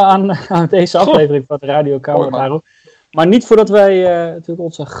gekomen aan deze aflevering van de Radio Kamataru. Maar niet voordat wij natuurlijk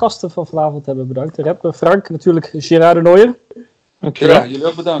onze gasten van vanavond hebben bedankt. De rapper Frank, natuurlijk Gerard de Nooijer. Dankjewel. Ja, jullie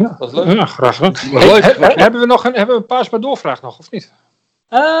ook bedankt. Dat was leuk. Ja, graag gedaan. Hebben we een paar doorvraag nog, of niet?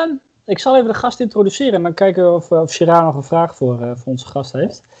 Ik zal even de gast introduceren en dan kijken we of Gerard nog een vraag voor onze gast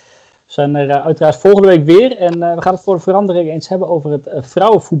heeft. We zijn er uiteraard volgende week weer en we gaan het voor de verandering eens hebben over het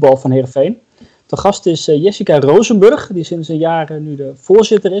vrouwenvoetbal van Heerenveen. De gast is Jessica Rozenburg, die sinds een jaar nu de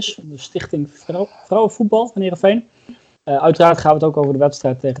voorzitter is van de stichting Vrouwenvoetbal van Heerenveen. Uiteraard gaan we het ook over de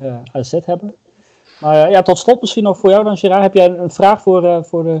wedstrijd tegen AZ hebben. Maar tot slot misschien nog voor jou dan, Gerard. Heb jij een vraag voor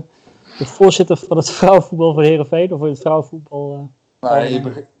de voorzitter van het vrouwenvoetbal van Heerenveen? Of voor het vrouwenvoetbal? Nee,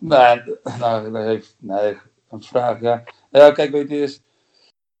 een vraag, ja. Ja, kijk, weet je eens.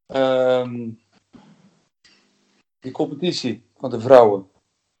 Die competitie van de vrouwen,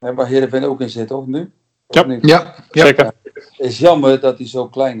 waar Heerenveen ook in zit, toch nu? Ja, zeker. Het is jammer dat die zo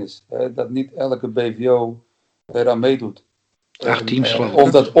klein is. Dat niet elke BVO eraan meedoet. 8 teams geloof ik.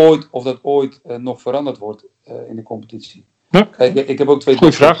 Of dat ooit nog veranderd wordt in de competitie. Ja. Kijk, ik heb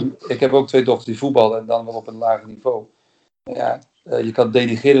ook twee dochters die voetballen en dan wel op een lager niveau. Ja, je kan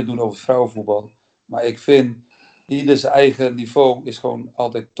denigreren doen over vrouwenvoetbal. Maar ik vind, ieder zijn eigen niveau is gewoon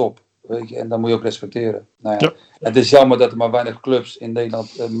altijd top. Weet je? En dat moet je ook respecteren. Nou ja. Het is jammer dat er maar weinig clubs in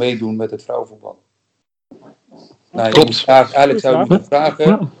Nederland meedoen met het vrouwenvoetbal. Nou, klopt. Eigenlijk zou je moeten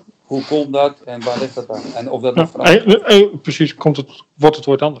vragen, hoe komt dat en waar ligt dat aan? En of dat nog verandert. Precies, wordt het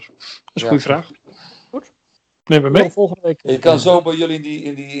ooit anders? Dat is een goede vraag. Goed. Neem me mee. Volgende week. Je kan zo bij jullie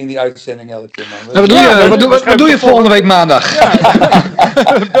in die uitzending elke keer, man. Wat doe je volgende week maandag?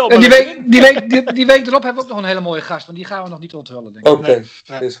 En die week erop hebben we ook nog een hele mooie gast, want die gaan we nog niet onthullen, denk ik. Oké,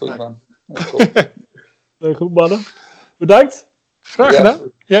 dat is goed, man. Goed, mannen. Bedankt. Graag gedaan.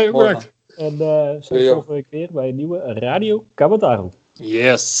 Jij ook bedankt. En zijn volgende week weer bij een nieuwe Radio Kamataru.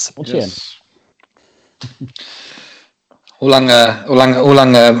 Yes. Hoe lang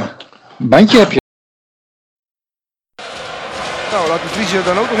bandje heb je? Nou, laat de Vries er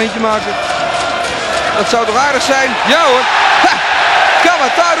dan ook nog eentje maken. Dat zou toch aardig zijn? Ja hoor. Ha!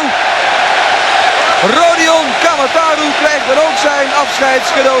 Kamataru. Rodion Kamataru krijgt dan ook zijn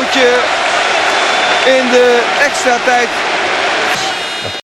afscheidscadeautje in de extra tijd